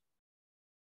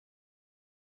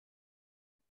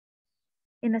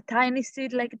 In a tiny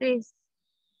seed like this,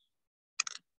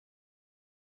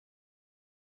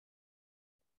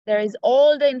 there is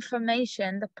all the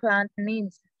information the plant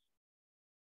needs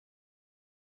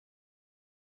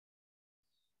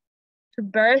to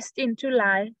burst into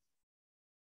life,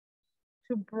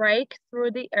 to break through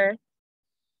the earth,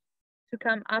 to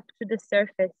come up to the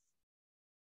surface.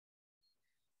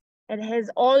 It has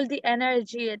all the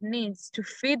energy it needs to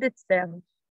feed itself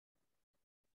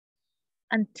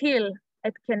until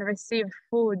it can receive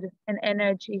food and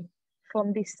energy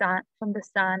from the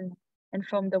sun and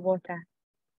from the water.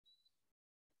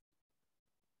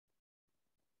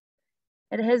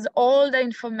 It has all the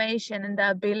information and the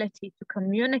ability to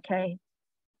communicate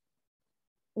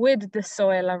with the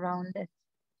soil around it,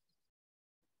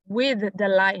 with the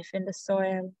life in the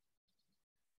soil,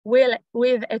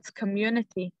 with its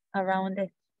community around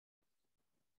it.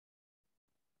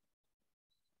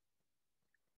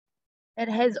 It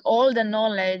has all the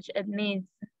knowledge it needs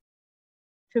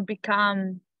to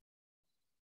become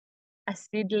a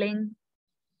seedling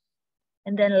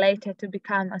and then later to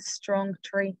become a strong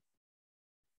tree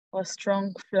or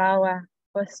strong flower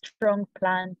or strong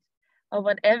plant or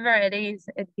whatever it is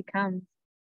it becomes.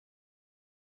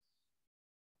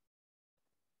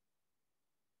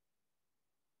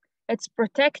 It's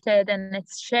protected in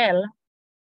its shell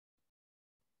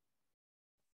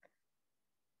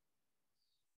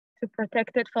to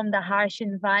protect it from the harsh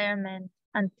environment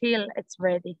until it's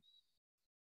ready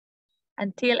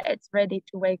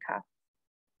to wake up.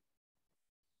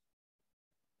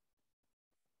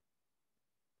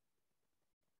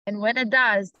 And when it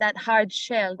does, that hard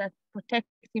shell, that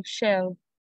protective shell,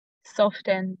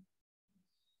 softens,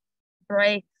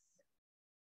 breaks,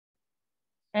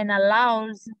 and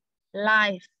allows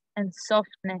life and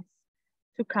softness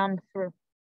to come through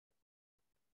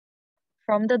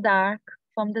from the dark,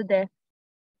 from the death,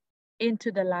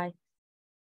 into the light.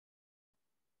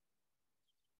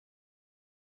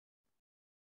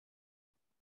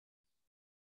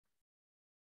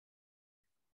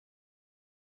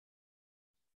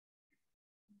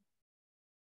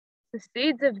 The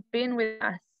seeds have been with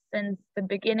us since the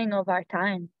beginning of our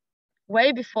time,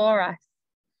 way before us,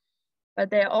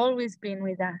 but they've always been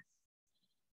with us.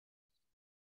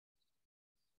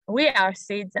 We are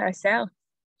seeds ourselves.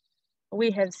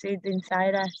 We have seeds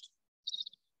inside us.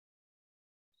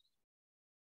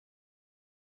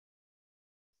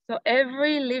 So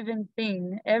every living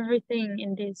thing, everything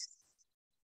in this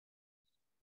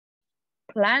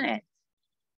planet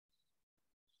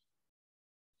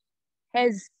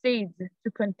has seeds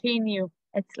to continue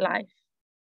its life,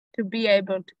 to be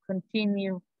able to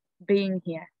continue being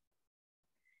here.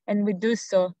 And we do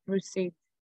so through seeds.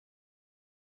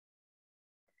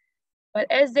 But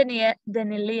as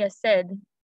Danilia said,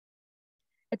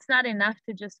 it's not enough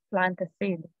to just plant a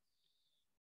seed.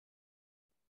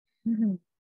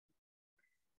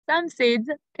 Some seeds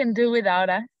can do without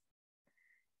us.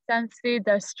 Some seeds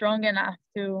are strong enough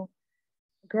to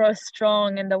grow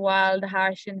strong in the wild,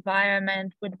 harsh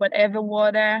environment with whatever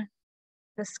water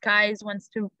the skies wants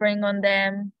to bring on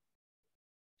them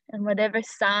and whatever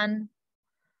sun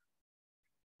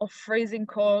or freezing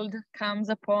cold comes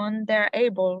upon, they're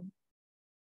able.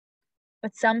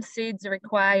 But some seeds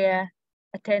require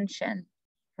attention,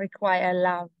 require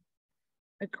love,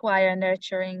 require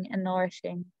nurturing and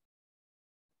nourishing.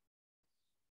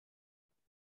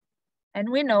 And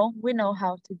we know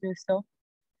how to do so.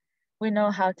 We know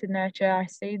how to nurture our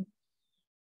seeds.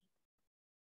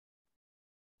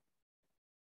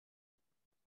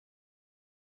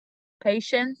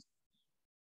 Patience,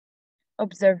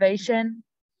 observation,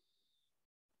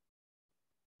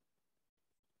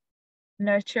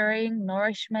 nurturing,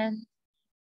 nourishment.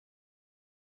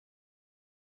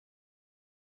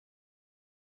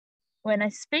 When I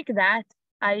speak that,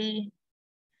 I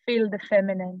feel the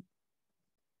feminine.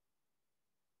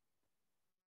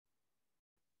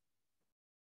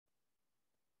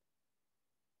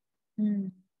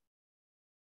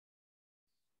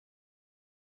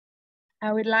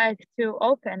 I would like to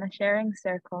open a sharing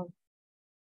circle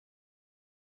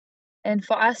and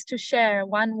for us to share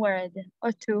one word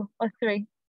or two or three,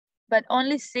 but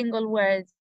only single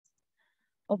words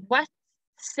of what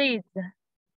seeds,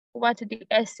 what the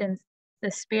essence, the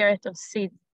spirit of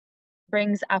seed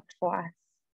brings up for us.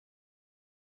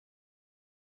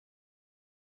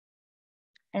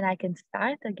 And I can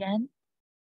start again.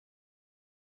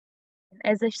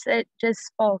 As I said, just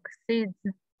spoke, seeds,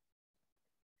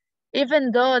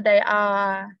 even though they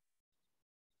are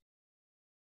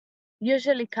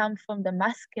usually come from the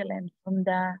masculine, from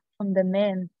the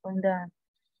men,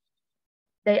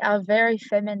 they are very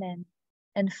feminine.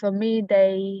 And for me,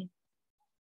 they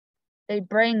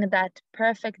bring that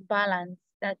perfect balance,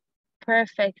 that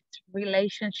perfect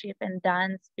relationship and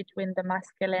dance between the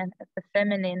masculine and the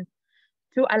feminine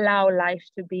to allow life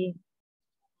to be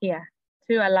here,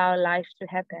 to allow life to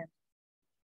happen.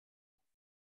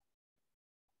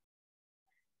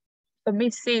 For me,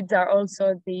 seeds are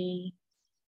also the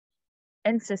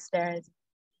ancestors.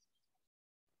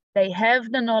 They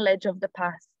have the knowledge of the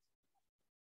past.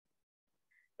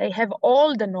 They have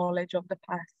all the knowledge of the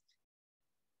past.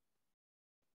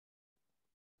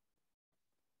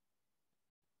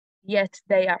 Yet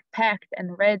they are packed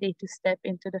and ready to step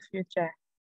into the future.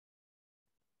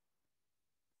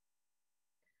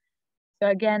 So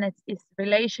again, it's this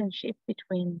relationship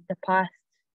between the past,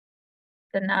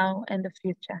 the now, and the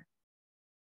future.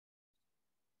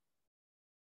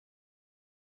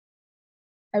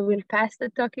 I will pass the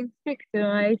talking stick to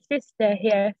my sister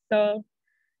here. So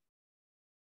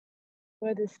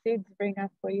what does seeds bring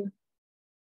up for you?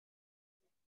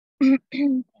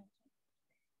 Seeds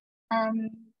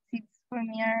for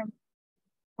me are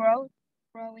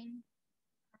growing.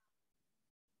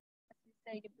 As you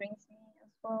say, it brings me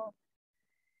as well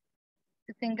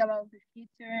to think about the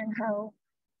future and how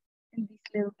in this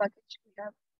little package we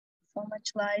have so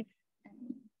much life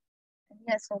and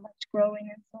yeah, so much growing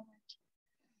and so much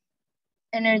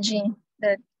energy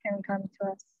that can come to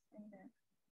us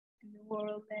in the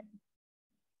world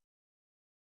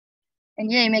and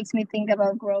yeah, it makes me think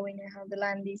about growing and how the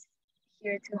land is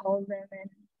here to hold them and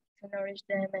to nourish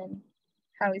them, and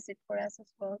how is it for us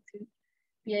as well to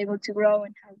be able to grow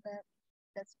and have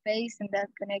that space and that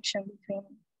connection between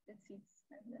the seeds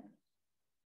and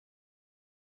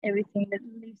everything that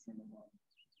lives in the world.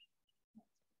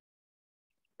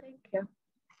 Thank you.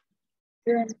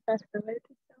 Do you want to pass the word?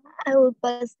 I will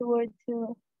pass the word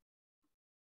to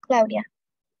Claudia.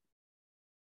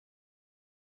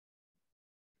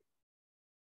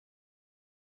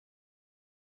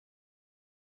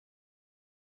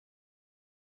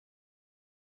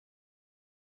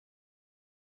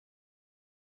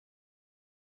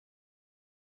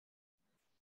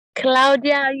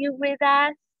 Claudia, are you with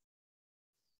us?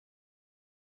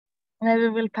 Maybe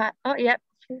we'll pass. Oh, yep,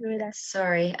 she's with us.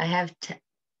 Sorry,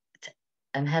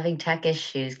 I'm having tech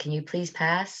issues. Can you please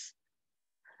pass?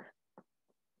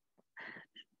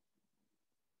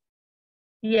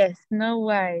 Yes, no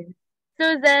worries.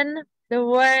 Susan,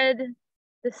 the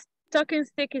talking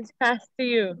stick is passed to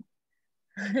you.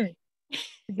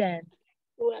 Then.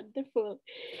 Wonderful.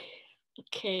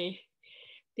 Okay.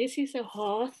 This is a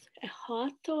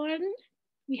hawthorn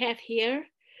we have here.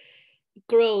 It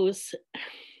grows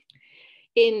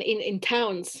in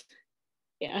towns.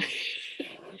 Yeah.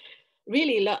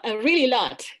 really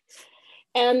lot.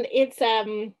 And it's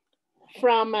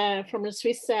from the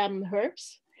Swiss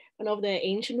herbs, one of the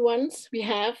ancient ones we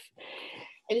have.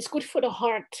 And it's good for the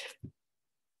heart.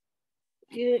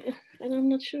 Yeah, and I'm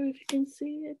not sure if you can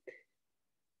see it.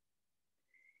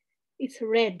 It's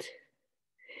red.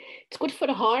 It's good for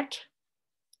the heart,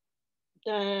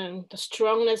 the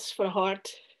strongness for the heart,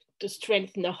 to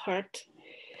strengthen the heart.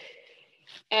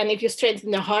 And if you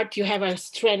strengthen the heart, you have a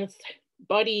strength,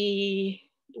 body,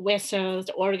 vessels,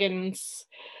 organs,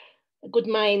 a good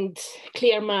mind,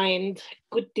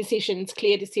 good decisions,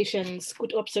 clear decisions,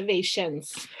 good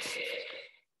observations,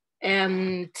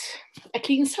 and a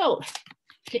clean soul.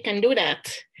 If you can do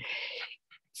that.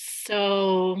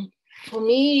 So for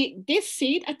me, this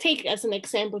seed, I take it as an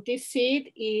example. This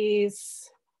seed is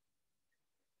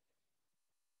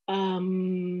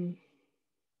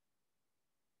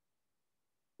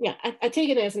yeah, I take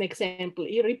it as an example.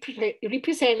 It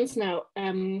represents now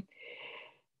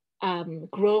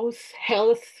growth,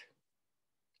 health,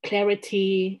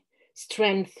 clarity,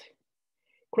 strength,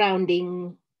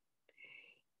 grounding,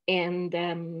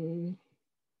 and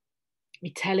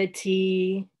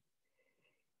vitality,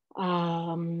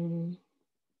 having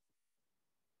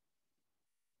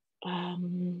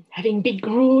big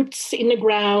roots in the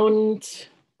ground,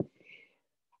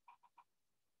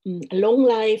 a long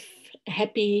life, a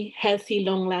happy, healthy,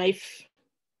 long life,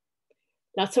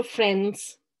 lots of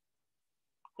friends.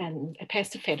 And I pass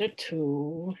the feather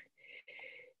to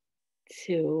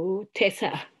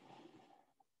Tessa.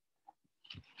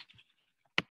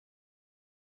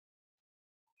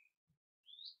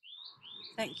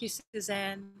 Thank you,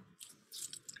 Suzanne.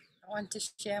 I want to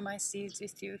share my seeds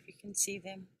with you if you can see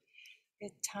them.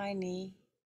 They're tiny,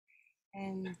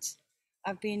 and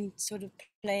I've been sort of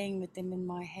playing with them in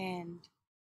my hand,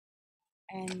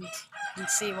 and you can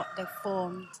see what they've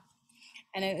formed.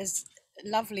 And it was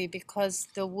lovely because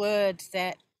the word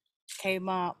that came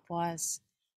up was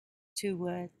 2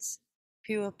 words: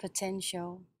 pure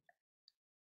potential.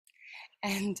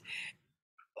 And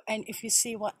if you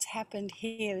see what's happened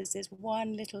here is there's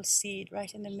one little seed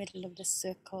right in the middle of the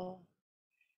circle.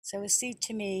 So a seed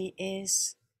to me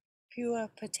is pure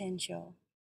potential,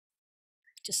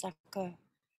 just like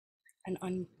an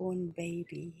unborn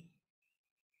baby.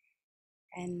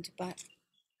 But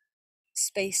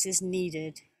space is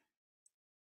needed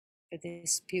for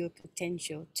this pure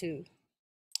potential to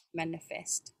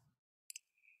manifest.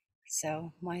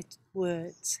 So my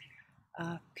words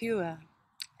are pure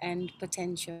and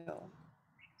potential,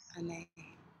 and they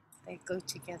go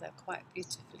together quite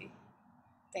beautifully.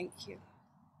 Thank you.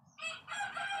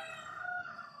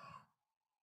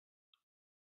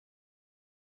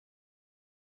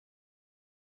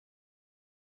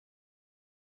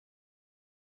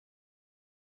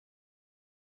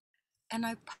 And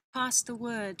I pass the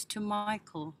word to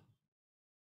Michael.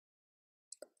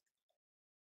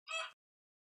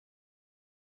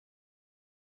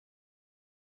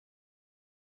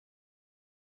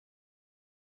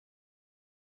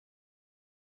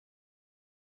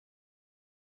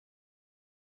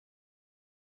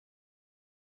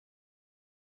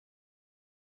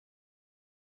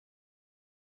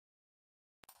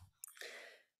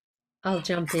 I'll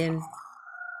jump in.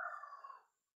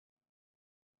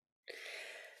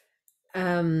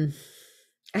 I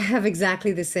have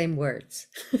exactly the same words.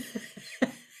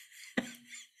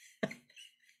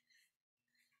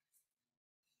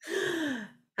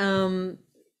 So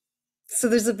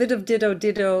there's a bit of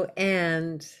ditto,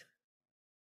 and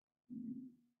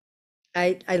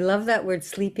I love that word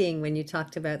sleeping when you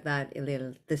talked about that,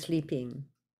 Ilil, the sleeping.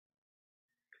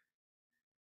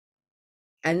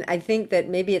 And I think that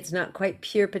maybe it's not quite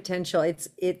pure potential,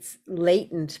 it's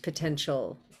latent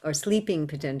potential or sleeping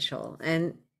potential.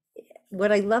 And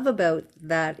what I love about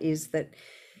that is that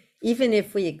even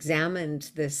if we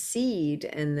examined the seed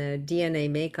and the DNA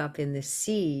makeup in the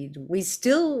seed, we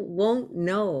still won't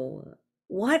know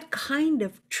what kind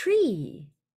of tree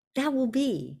that will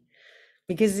be.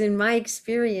 Because in my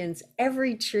experience,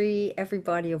 every tree, every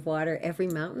body of water, every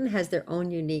mountain has their own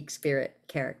unique spirit,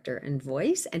 character, and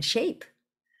voice and shape.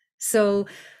 So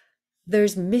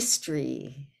there's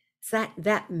mystery. It's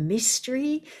that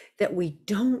mystery that we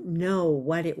don't know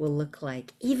what it will look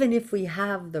like, even if we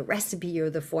have the recipe or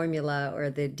the formula or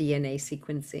the DNA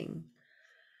sequencing.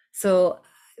 So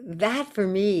that for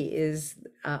me is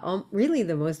really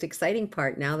the most exciting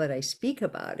part now that I speak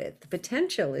about it. The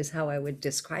potential is how I would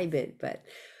describe it, but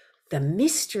the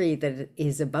mystery that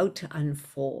is about to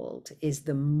unfold is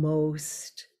the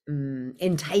most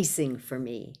enticing for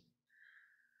me.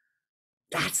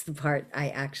 That's the part I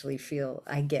actually feel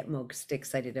I get most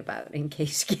excited about, in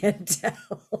case you can't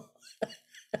tell.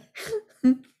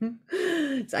 So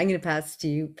I'm going to pass to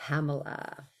you,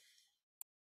 Pamela.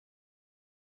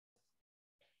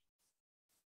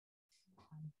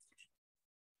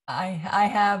 I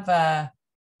have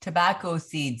tobacco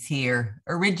seeds here,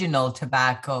 original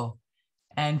tobacco.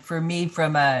 And for me,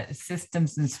 from a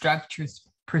systems and structures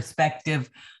perspective,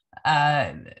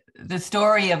 the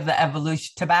story of the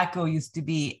evolution, tobacco used to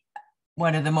be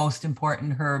one of the most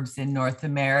important herbs in North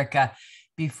America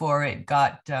before it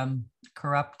got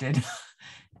corrupted.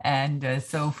 And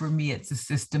so for me, it's a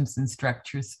systems and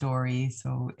structures story.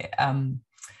 So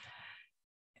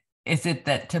is it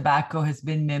that tobacco has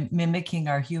been mimicking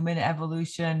our human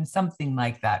evolution? Something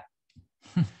like that.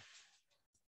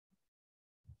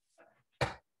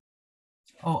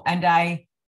 Oh, and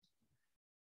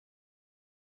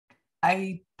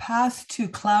I pass to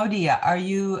Claudia. Are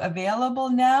you available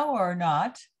now or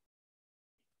not?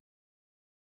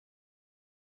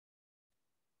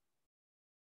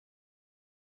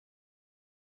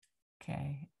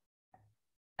 Okay.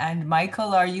 And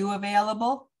Michael, are you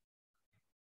available?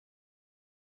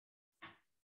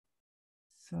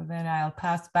 So then I'll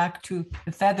pass back to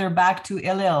the feather back to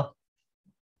Ilil.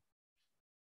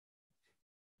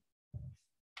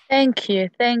 Thank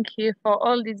you for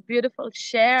all these beautiful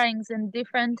sharings and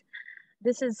different.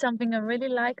 This is something I really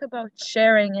like about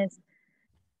sharing is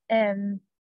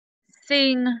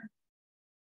seeing.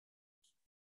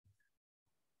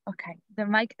 Okay, the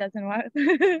mic doesn't work.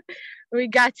 We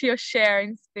got your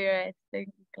sharing spirit. Thank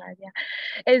you, Claudia.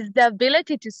 Is the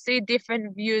ability to see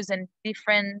different views and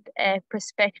different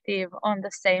perspective on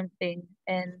the same thing,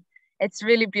 and it's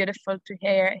really beautiful to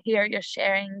hear your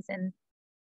sharings and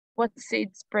what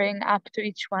seeds bring up to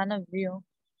each one of you.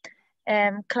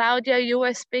 Claudia, you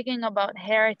were speaking about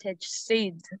heritage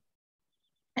seeds,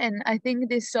 and I think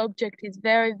this subject is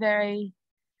very, very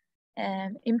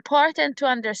important to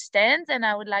understand, and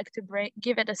I would like to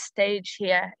give it a stage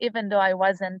here, even though I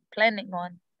wasn't planning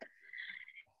on.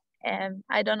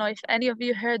 I don't know if any of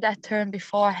you heard that term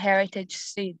before, heritage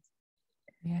seeds.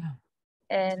 Yeah.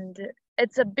 And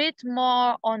it's a bit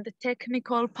more on the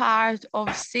technical part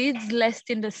of seeds, less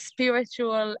in the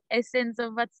spiritual essence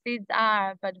of what seeds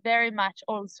are, but very much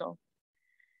also.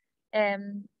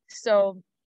 So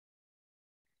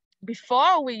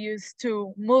before we used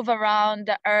to move around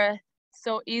the earth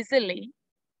so easily,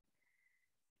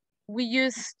 we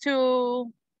used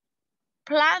to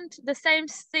plant the same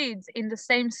seeds in the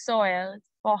same soil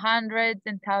for hundreds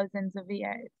and thousands of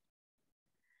years.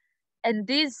 And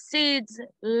these seeds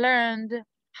learned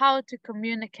how to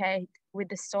communicate with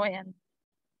the soil.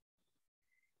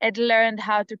 It learned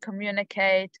how to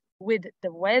communicate with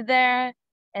the weather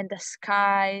and the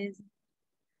skies,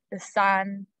 the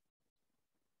sun,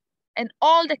 and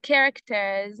all the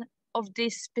characters of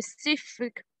this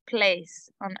specific place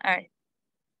on earth.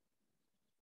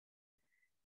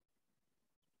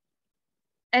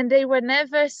 And they were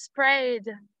never sprayed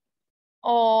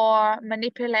or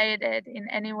manipulated in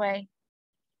any way.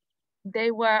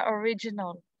 They were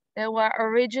original. They were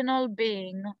original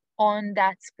being on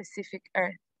that specific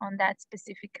earth, on that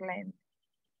specific land.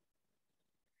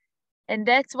 And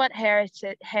that's what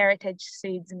heritage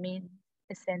seeds mean,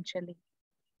 essentially.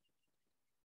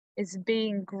 Is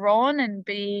being grown and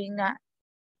being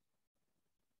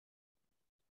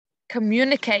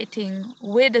communicating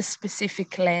with a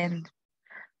specific land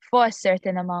for a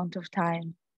certain amount of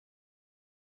time.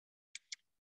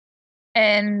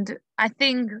 And I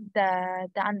think the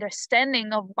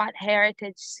understanding of what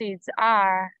heritage seeds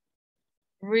are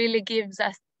really gives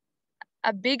us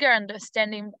a bigger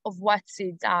understanding of what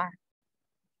seeds are.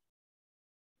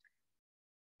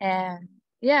 And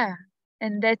yeah,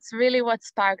 And that's really what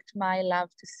sparked my love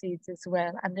to seeds as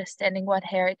well, understanding what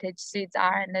heritage seeds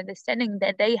are and understanding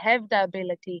that they have the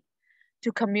ability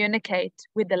to communicate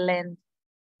with the land.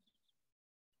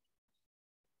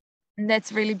 And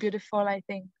that's really beautiful, I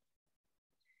think.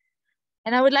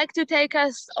 And I would like to take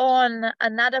us on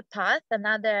another path,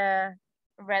 another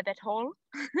rabbit hole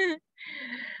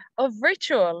of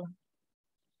ritual,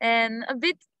 and a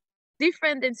bit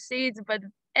different than seeds, but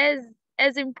as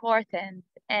important,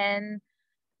 and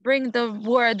bring the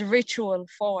word ritual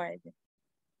forward.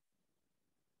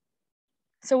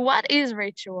 So what is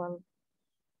ritual?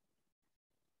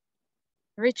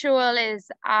 Ritual is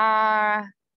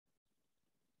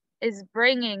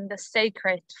bringing the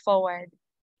sacred forward.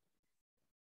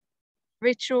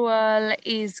 Ritual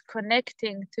is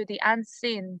connecting to the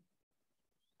unseen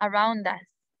around us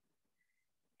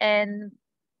and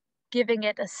giving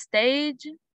it a stage,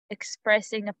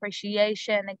 expressing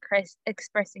appreciation,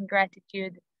 expressing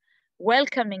gratitude,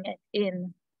 welcoming it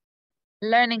in,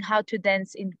 learning how to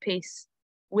dance in peace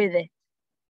with it.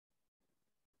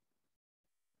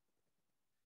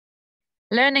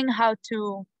 Learning how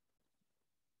to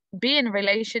be in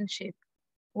relationship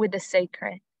with the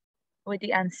sacred, with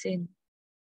the unseen.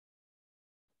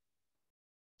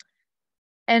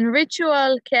 And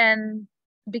ritual can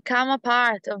become a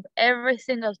part of every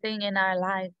single thing in our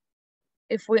life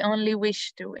if we only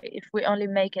wish to, if we only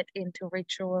make it into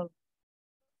ritual.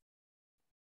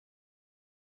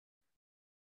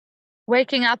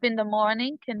 Waking up in the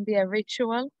morning can be a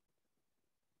ritual.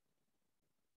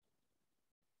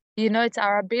 You know, it's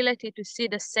our ability to see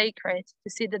the sacred, to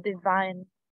see the divine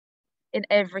in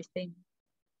everything,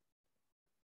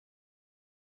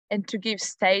 and to give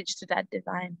stage to that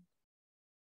divine.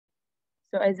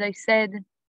 So as I said,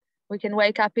 we can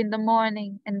wake up in the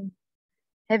morning and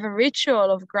have a ritual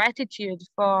of gratitude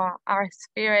for our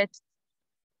spirit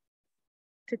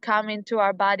to come into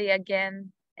our body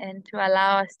again and to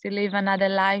allow us to live another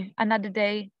life, another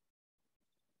day.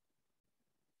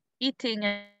 Eating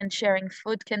and sharing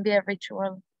food can be a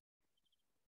ritual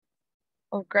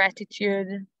of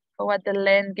gratitude for what the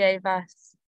land gave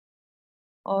us,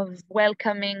 of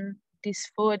welcoming this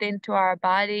food into our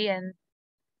body and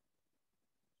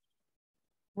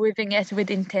weaving it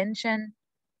with intention.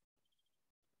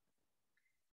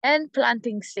 And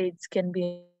planting seeds can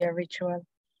be a ritual,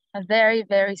 a very,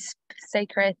 very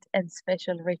sacred and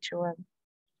special ritual.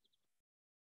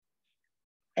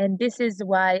 And this is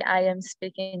why I am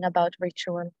speaking about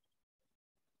ritual.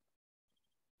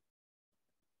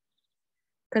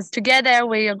 Because together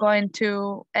we are going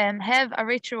to have a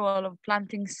ritual of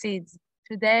planting seeds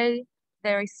today,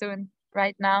 very soon,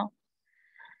 right now.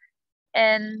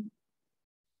 And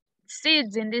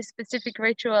seeds in this specific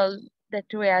ritual that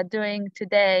we are doing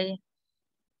today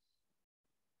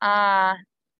are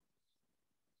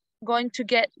going to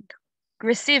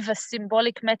receive a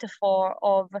symbolic metaphor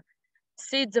of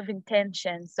seeds of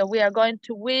intention. So we are going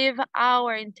to weave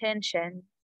our intention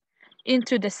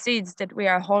into the seeds that we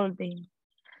are holding.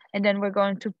 And then we're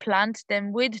going to plant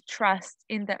them with trust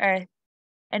in the earth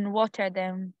and water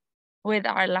them with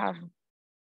our love.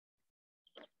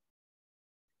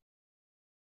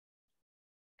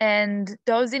 And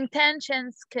those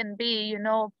intentions can be, you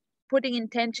know, putting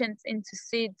intentions into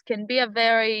seeds can be a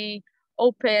very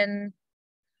open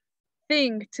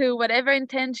thing to whatever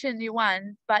intention you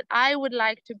want, but I would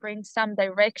like to bring some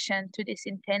direction to this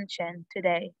intention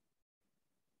today.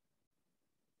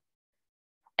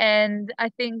 And I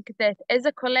think that as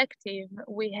a collective,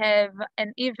 we have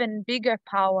an even bigger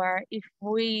power if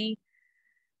we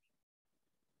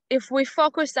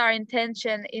focus our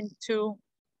intention into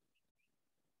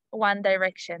one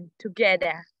direction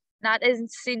together, not as a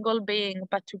single being,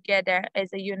 but together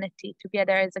as a unity,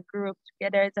 together as a group,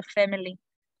 together as a family,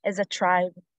 as a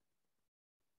tribe.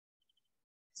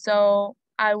 So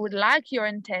I would like your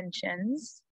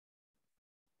intentions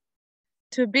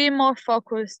to be more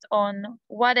focused on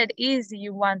what it is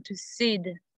you want to seed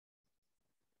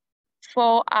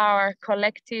for our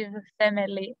collective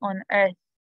family on earth,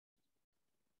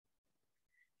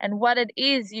 and what it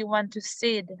is you want to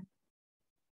seed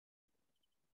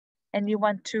and you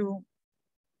want to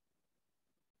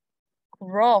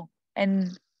grow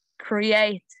and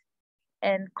create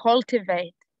and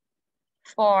cultivate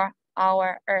for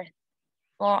our earth,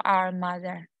 for our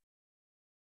mother.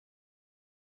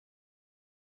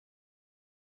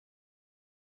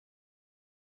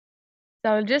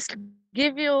 So I'll just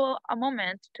give you a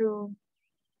moment to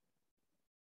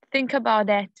think about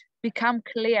that, become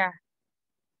clear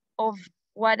of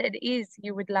what it is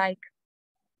you would like,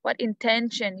 what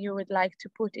intention you would like to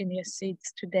put in your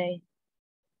seeds today.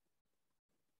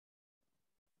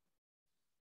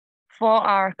 for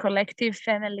our collective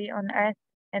family on Earth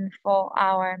and for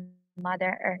our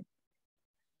Mother Earth.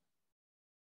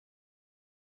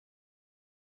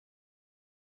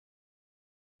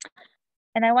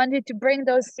 And I want you to bring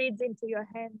those seeds into your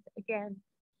hand again.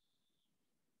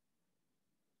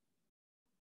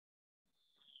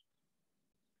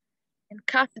 And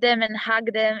cup them and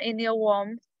hug them in your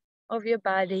warmth of your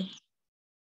body.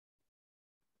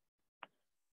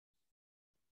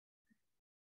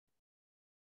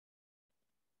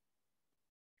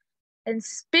 And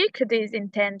speak these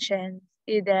intentions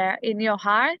either in your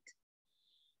heart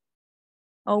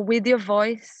or with your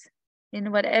voice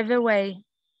in whatever way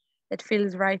that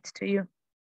feels right to you.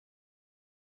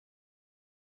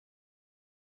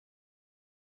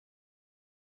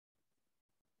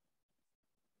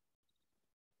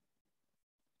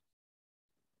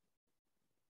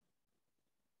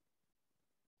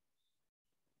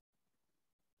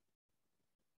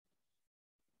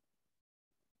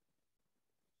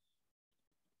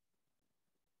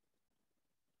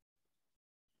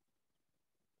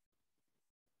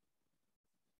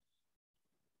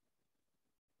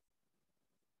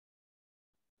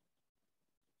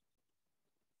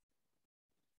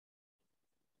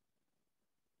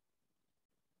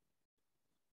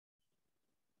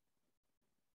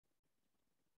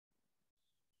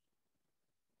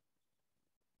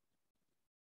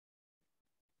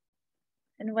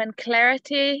 And when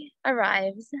clarity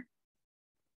arrives,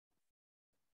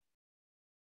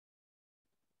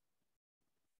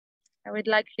 I would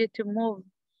like you to move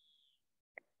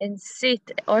and sit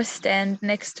or stand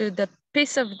next to the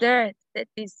piece of dirt that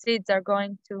these seeds are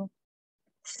going to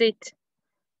sit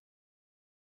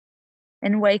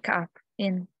and wake up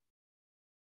in.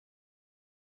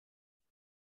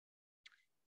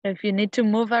 If you need to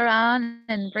move around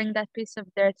and bring that piece of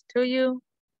dirt to you,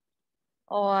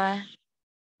 or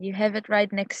you have it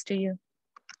right next to you.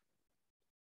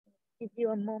 Give you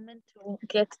a moment to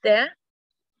get there.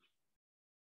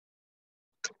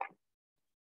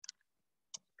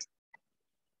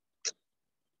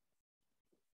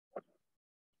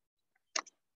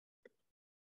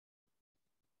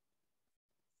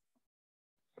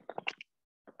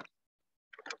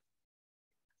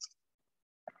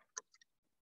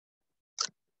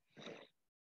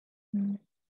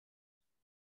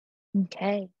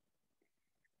 Okay.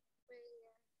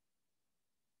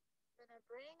 We're gonna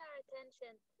bring our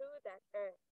attention to that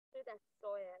earth, to that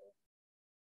soil.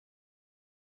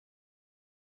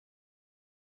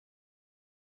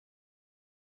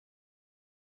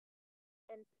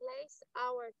 And place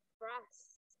our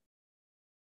trust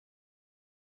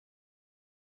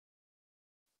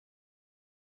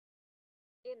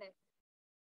in it.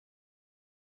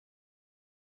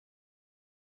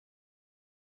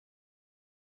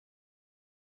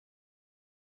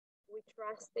 We're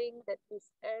trusting that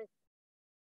this earth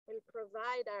will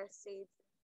provide our seeds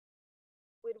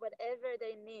with whatever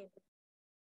they need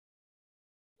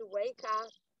to wake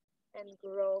up and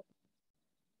grow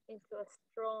into a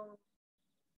strong,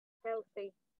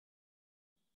 healthy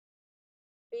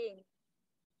being,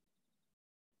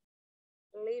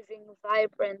 living,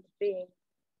 vibrant being.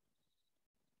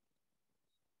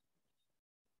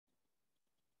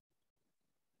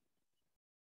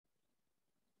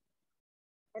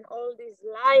 And all this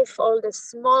life, all the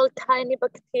small, tiny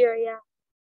bacteria,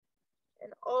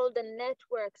 and all the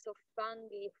networks of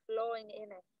fungi flowing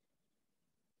in it.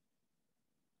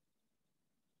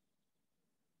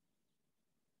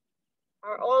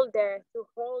 Are all there to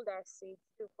hold our seeds,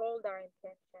 to hold our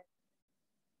intention,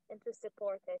 and to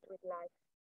support it with life,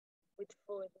 with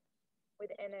food, with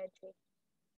energy.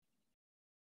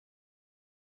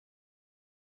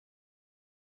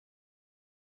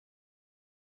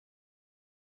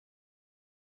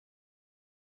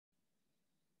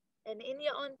 And in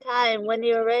your own time, when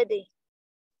you're ready,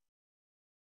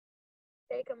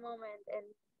 take a moment and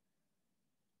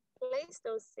place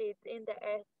those seeds in the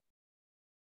earth.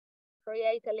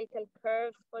 Create a little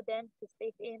curve for them to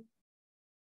sit in,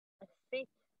 a seat.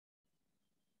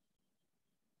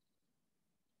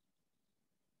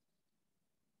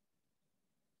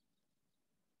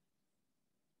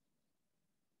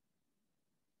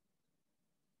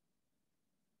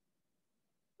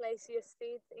 Place your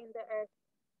seeds in the earth.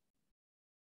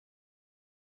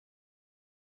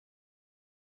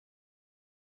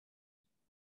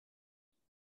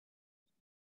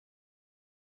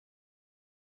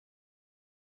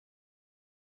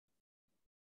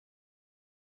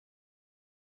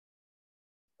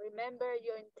 Remember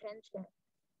your intention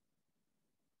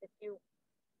that you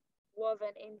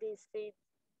woven in these seeds.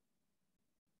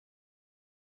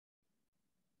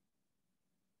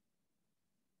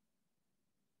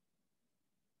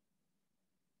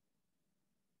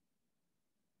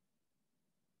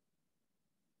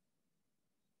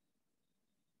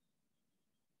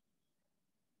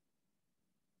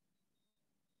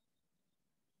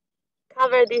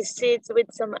 cover these seeds with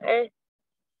some earth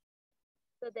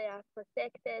so they are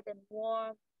protected and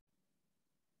warm.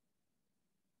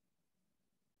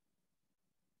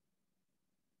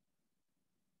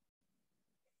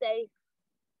 Safe,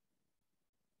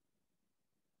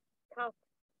 cupped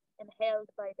and held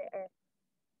by the earth.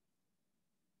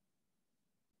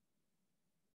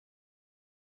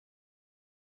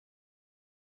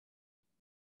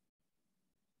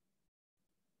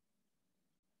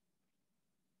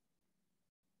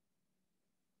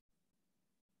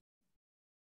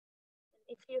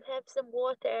 If you have some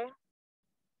water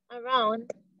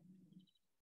around,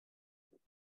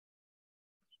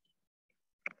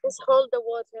 just hold the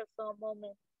water for a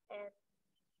moment and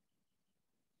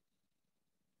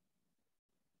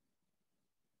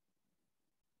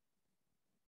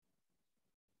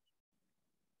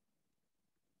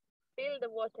feel the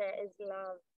water as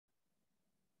love,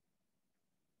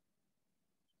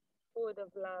 food of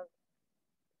love,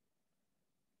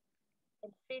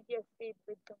 and feed your feet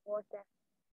with some water.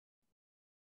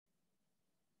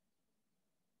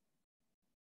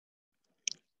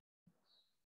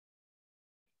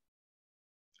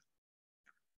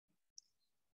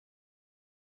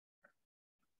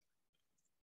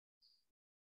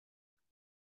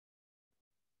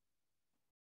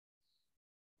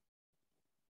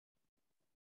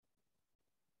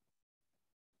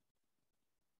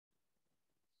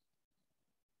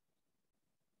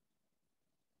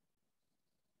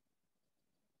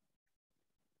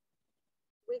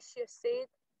 Wish your seed,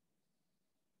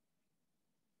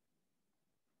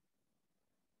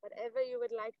 whatever you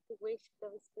would like to wish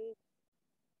those seeds.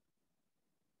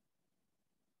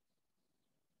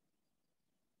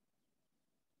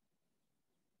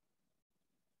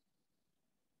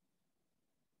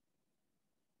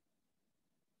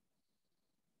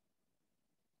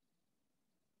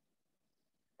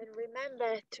 And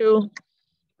remember to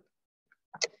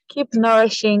keep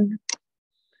nourishing,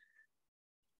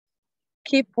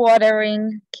 keep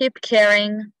watering, keep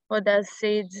caring for those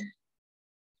seeds.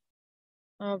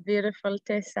 Oh, beautiful,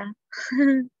 Tessa.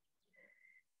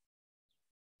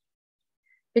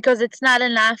 Because it's not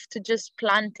enough to just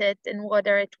plant it and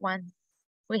water it once.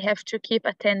 We have to keep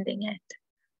attending it,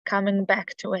 coming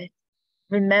back to it,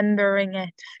 remembering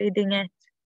it, feeding it,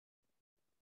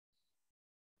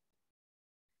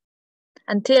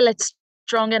 until it's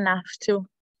strong enough to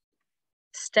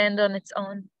stand on its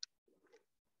own.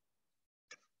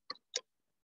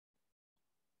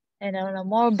 And on a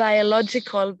more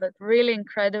biological but really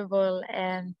incredible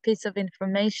piece of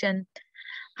information,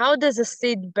 how does a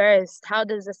seed burst? How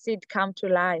does a seed come to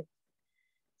life?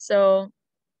 So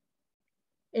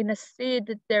in a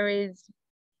seed, there is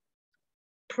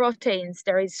proteins,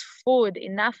 there is food,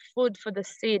 enough food for the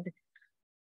seed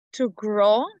to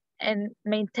grow and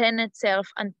maintain itself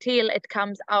until it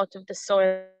comes out of the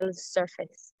soil's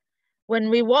surface.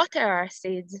 When we water our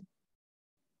seeds,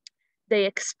 they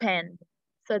expand.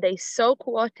 So they soak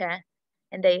water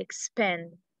and they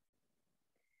expand.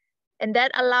 And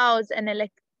that allows an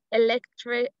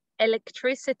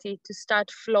electricity to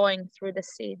start flowing through the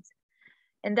seeds.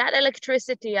 And that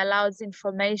electricity allows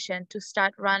information to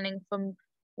start running from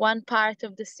one part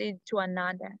of the seed to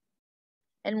another.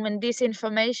 And when this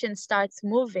information starts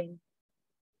moving,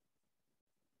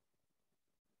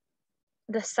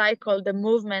 the cycle, the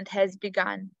movement has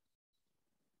begun.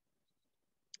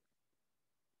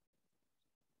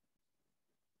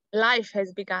 Life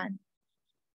has begun.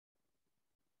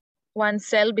 One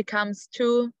cell becomes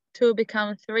two, two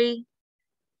become three.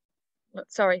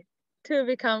 Sorry, two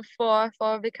become four,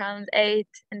 four becomes 8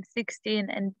 and 16,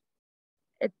 and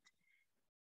it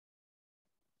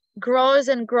grows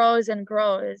and grows and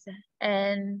grows.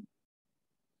 And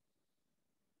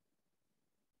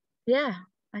yeah,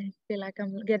 I feel like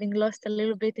I'm getting lost a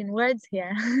little bit in words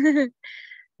here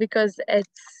because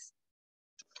it's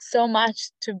so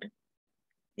much to,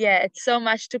 it's so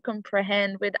much to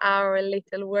comprehend with our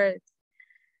little words.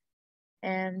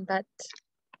 But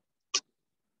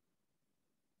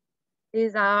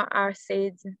these are our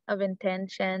seeds of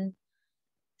intention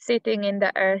sitting in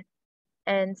the earth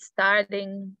and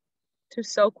starting to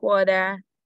soak water,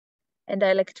 and the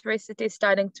electricity is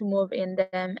starting to move in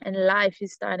them, and life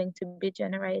is starting to be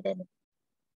generated.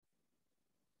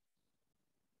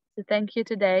 So thank you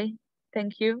today.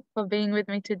 Thank you for being with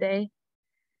me today.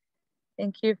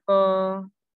 Thank you for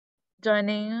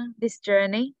joining this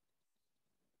journey.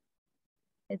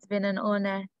 It's been an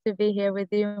honor to be here with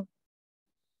you.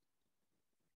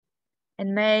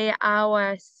 And may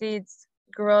our seeds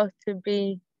grow to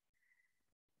be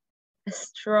a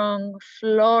strong,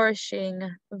 flourishing,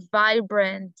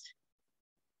 vibrant,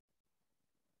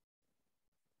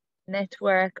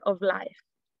 network of life.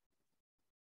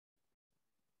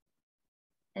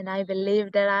 And I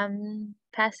believe that I'm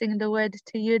passing the word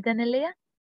to you, Danelia.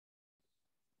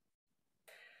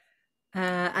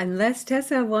 Unless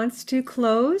Tessa wants to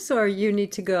close, or you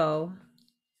need to go.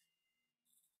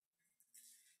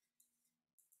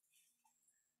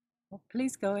 Well,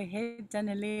 please go ahead,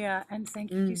 Danelia, and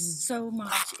thank you so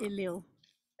much, Ilil.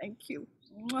 Thank you.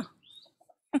 Mwah.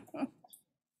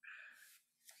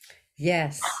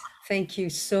 Yes, thank you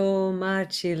so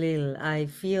much, Ilil. I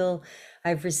feel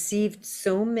I've received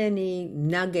so many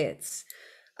nuggets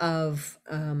of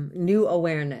new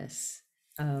awareness.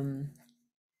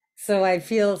 So I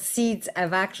feel seeds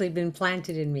have actually been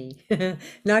planted in me,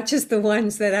 not just the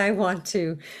ones that I want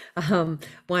to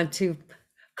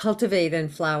cultivate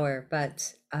and flower,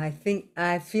 but I think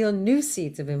I feel new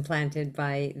seeds have been planted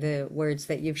by the words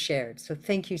that you've shared. So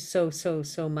thank you so, so,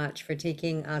 so much for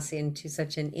taking us into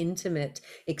such an intimate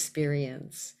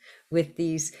experience with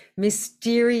these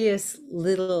mysterious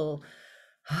little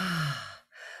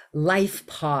life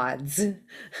pods.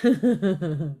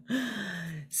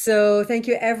 So thank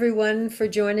you everyone for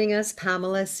joining us.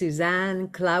 Pamela, Suzanne,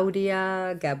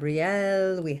 Claudia,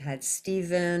 Gabrielle, we had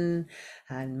Stephen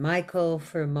and Michael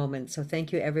for a moment. So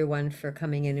thank you everyone for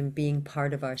coming in and being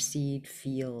part of our seed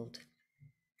field.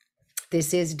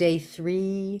 This is day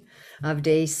 3 of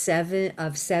day 7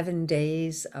 of 7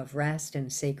 days of rest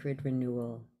and sacred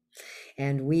renewal.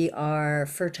 And we are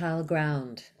fertile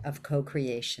ground of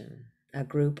co-creation, a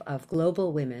group of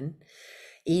global women,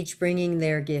 each bringing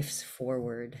their gifts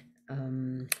forward.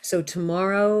 So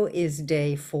tomorrow is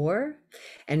day 4,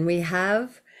 and we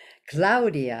have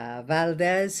Claudia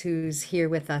Valdez, who's here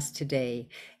with us today,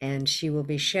 and she will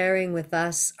be sharing with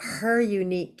us her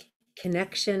unique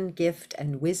connection, gift,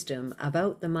 and wisdom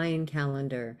about the Mayan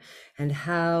calendar and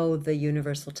how the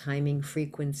universal timing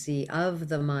frequency of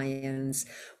the Mayans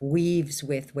weaves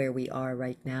with where we are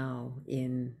right now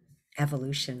in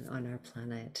evolution on our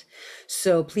planet.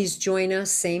 So please join us,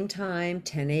 same time,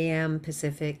 10 a.m.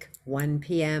 Pacific, 1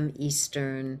 p.m.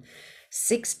 Eastern,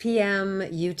 6 p.m.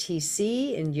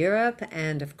 UTC in Europe,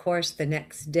 and of course the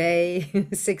next day,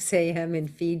 6 a.m. in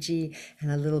Fiji, and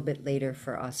a little bit later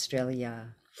for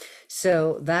Australia.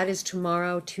 So that is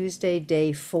tomorrow, Tuesday,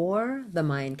 day 4, the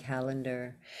Mayan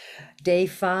calendar. Day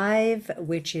 5,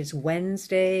 which is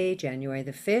Wednesday, January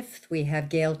the 5th, we have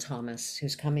Gail Thomas,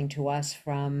 who's coming to us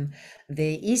from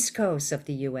the East Coast of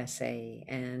the USA,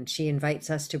 and she invites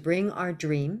us to bring our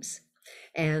dreams,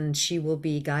 and she will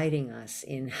be guiding us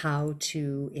in how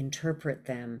to interpret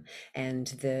them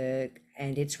and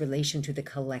its relation to the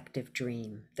collective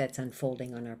dream that's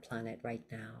unfolding on our planet right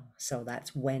now. So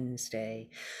that's Wednesday.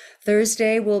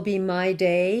 Thursday will be my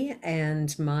day,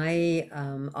 and my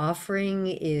offering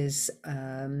is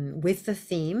with the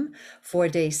theme for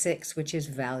day 6, which is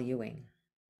valuing.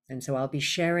 And so I'll be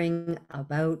sharing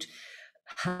about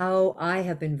how I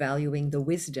have been valuing the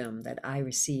wisdom that I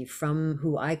receive from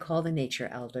who I call the nature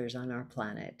elders on our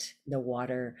planet, the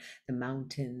water, the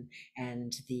mountain,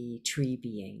 and the tree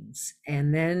beings.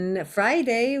 And then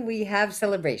Friday, we have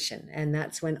celebration. And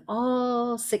that's when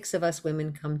all 6 of us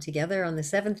women come together on the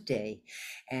 7th day.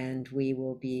 And we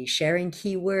will be sharing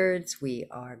keywords. We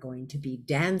are going to be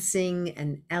dancing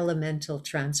an elemental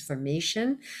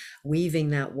transformation, weaving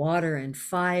that water and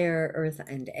fire, earth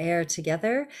and air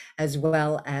together, as well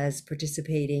as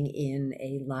participating in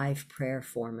a live prayer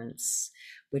performance,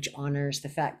 which honors the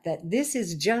fact that this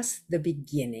is just the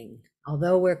beginning.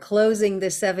 Although we're closing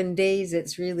the 7 days,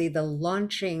 it's really the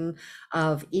launching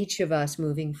of each of us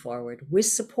moving forward with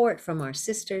support from our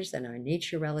sisters and our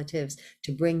nature relatives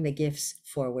to bring the gifts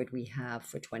forward we have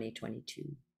for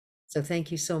 2022. So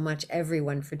thank you so much,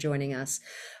 everyone, for joining us.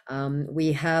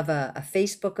 We have a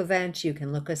Facebook event. You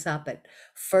can look us up at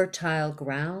Fertile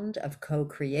Ground of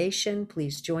Co-Creation.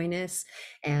 Please join us.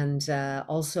 And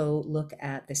also look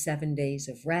at the 7 Days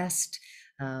of Rest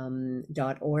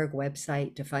 .org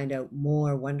website to find out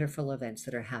more wonderful events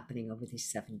that are happening over these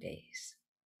 7 days.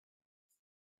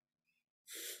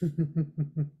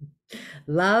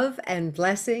 Love and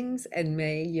blessings, and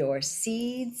may your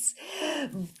seeds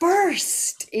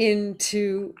burst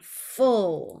into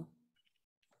full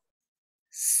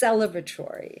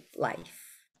celebratory life.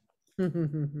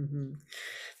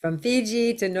 From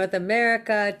Fiji to North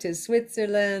America to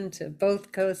Switzerland to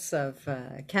both coasts of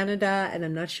Canada, and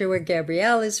I'm not sure where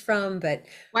Gabrielle is from, but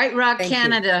White Rock,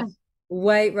 Canada.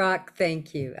 White Rock,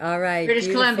 thank you. All right, British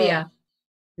beautiful. Columbia.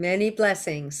 Many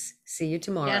blessings. See you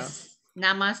tomorrow. Yes,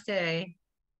 namaste.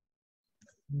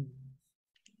 Mm.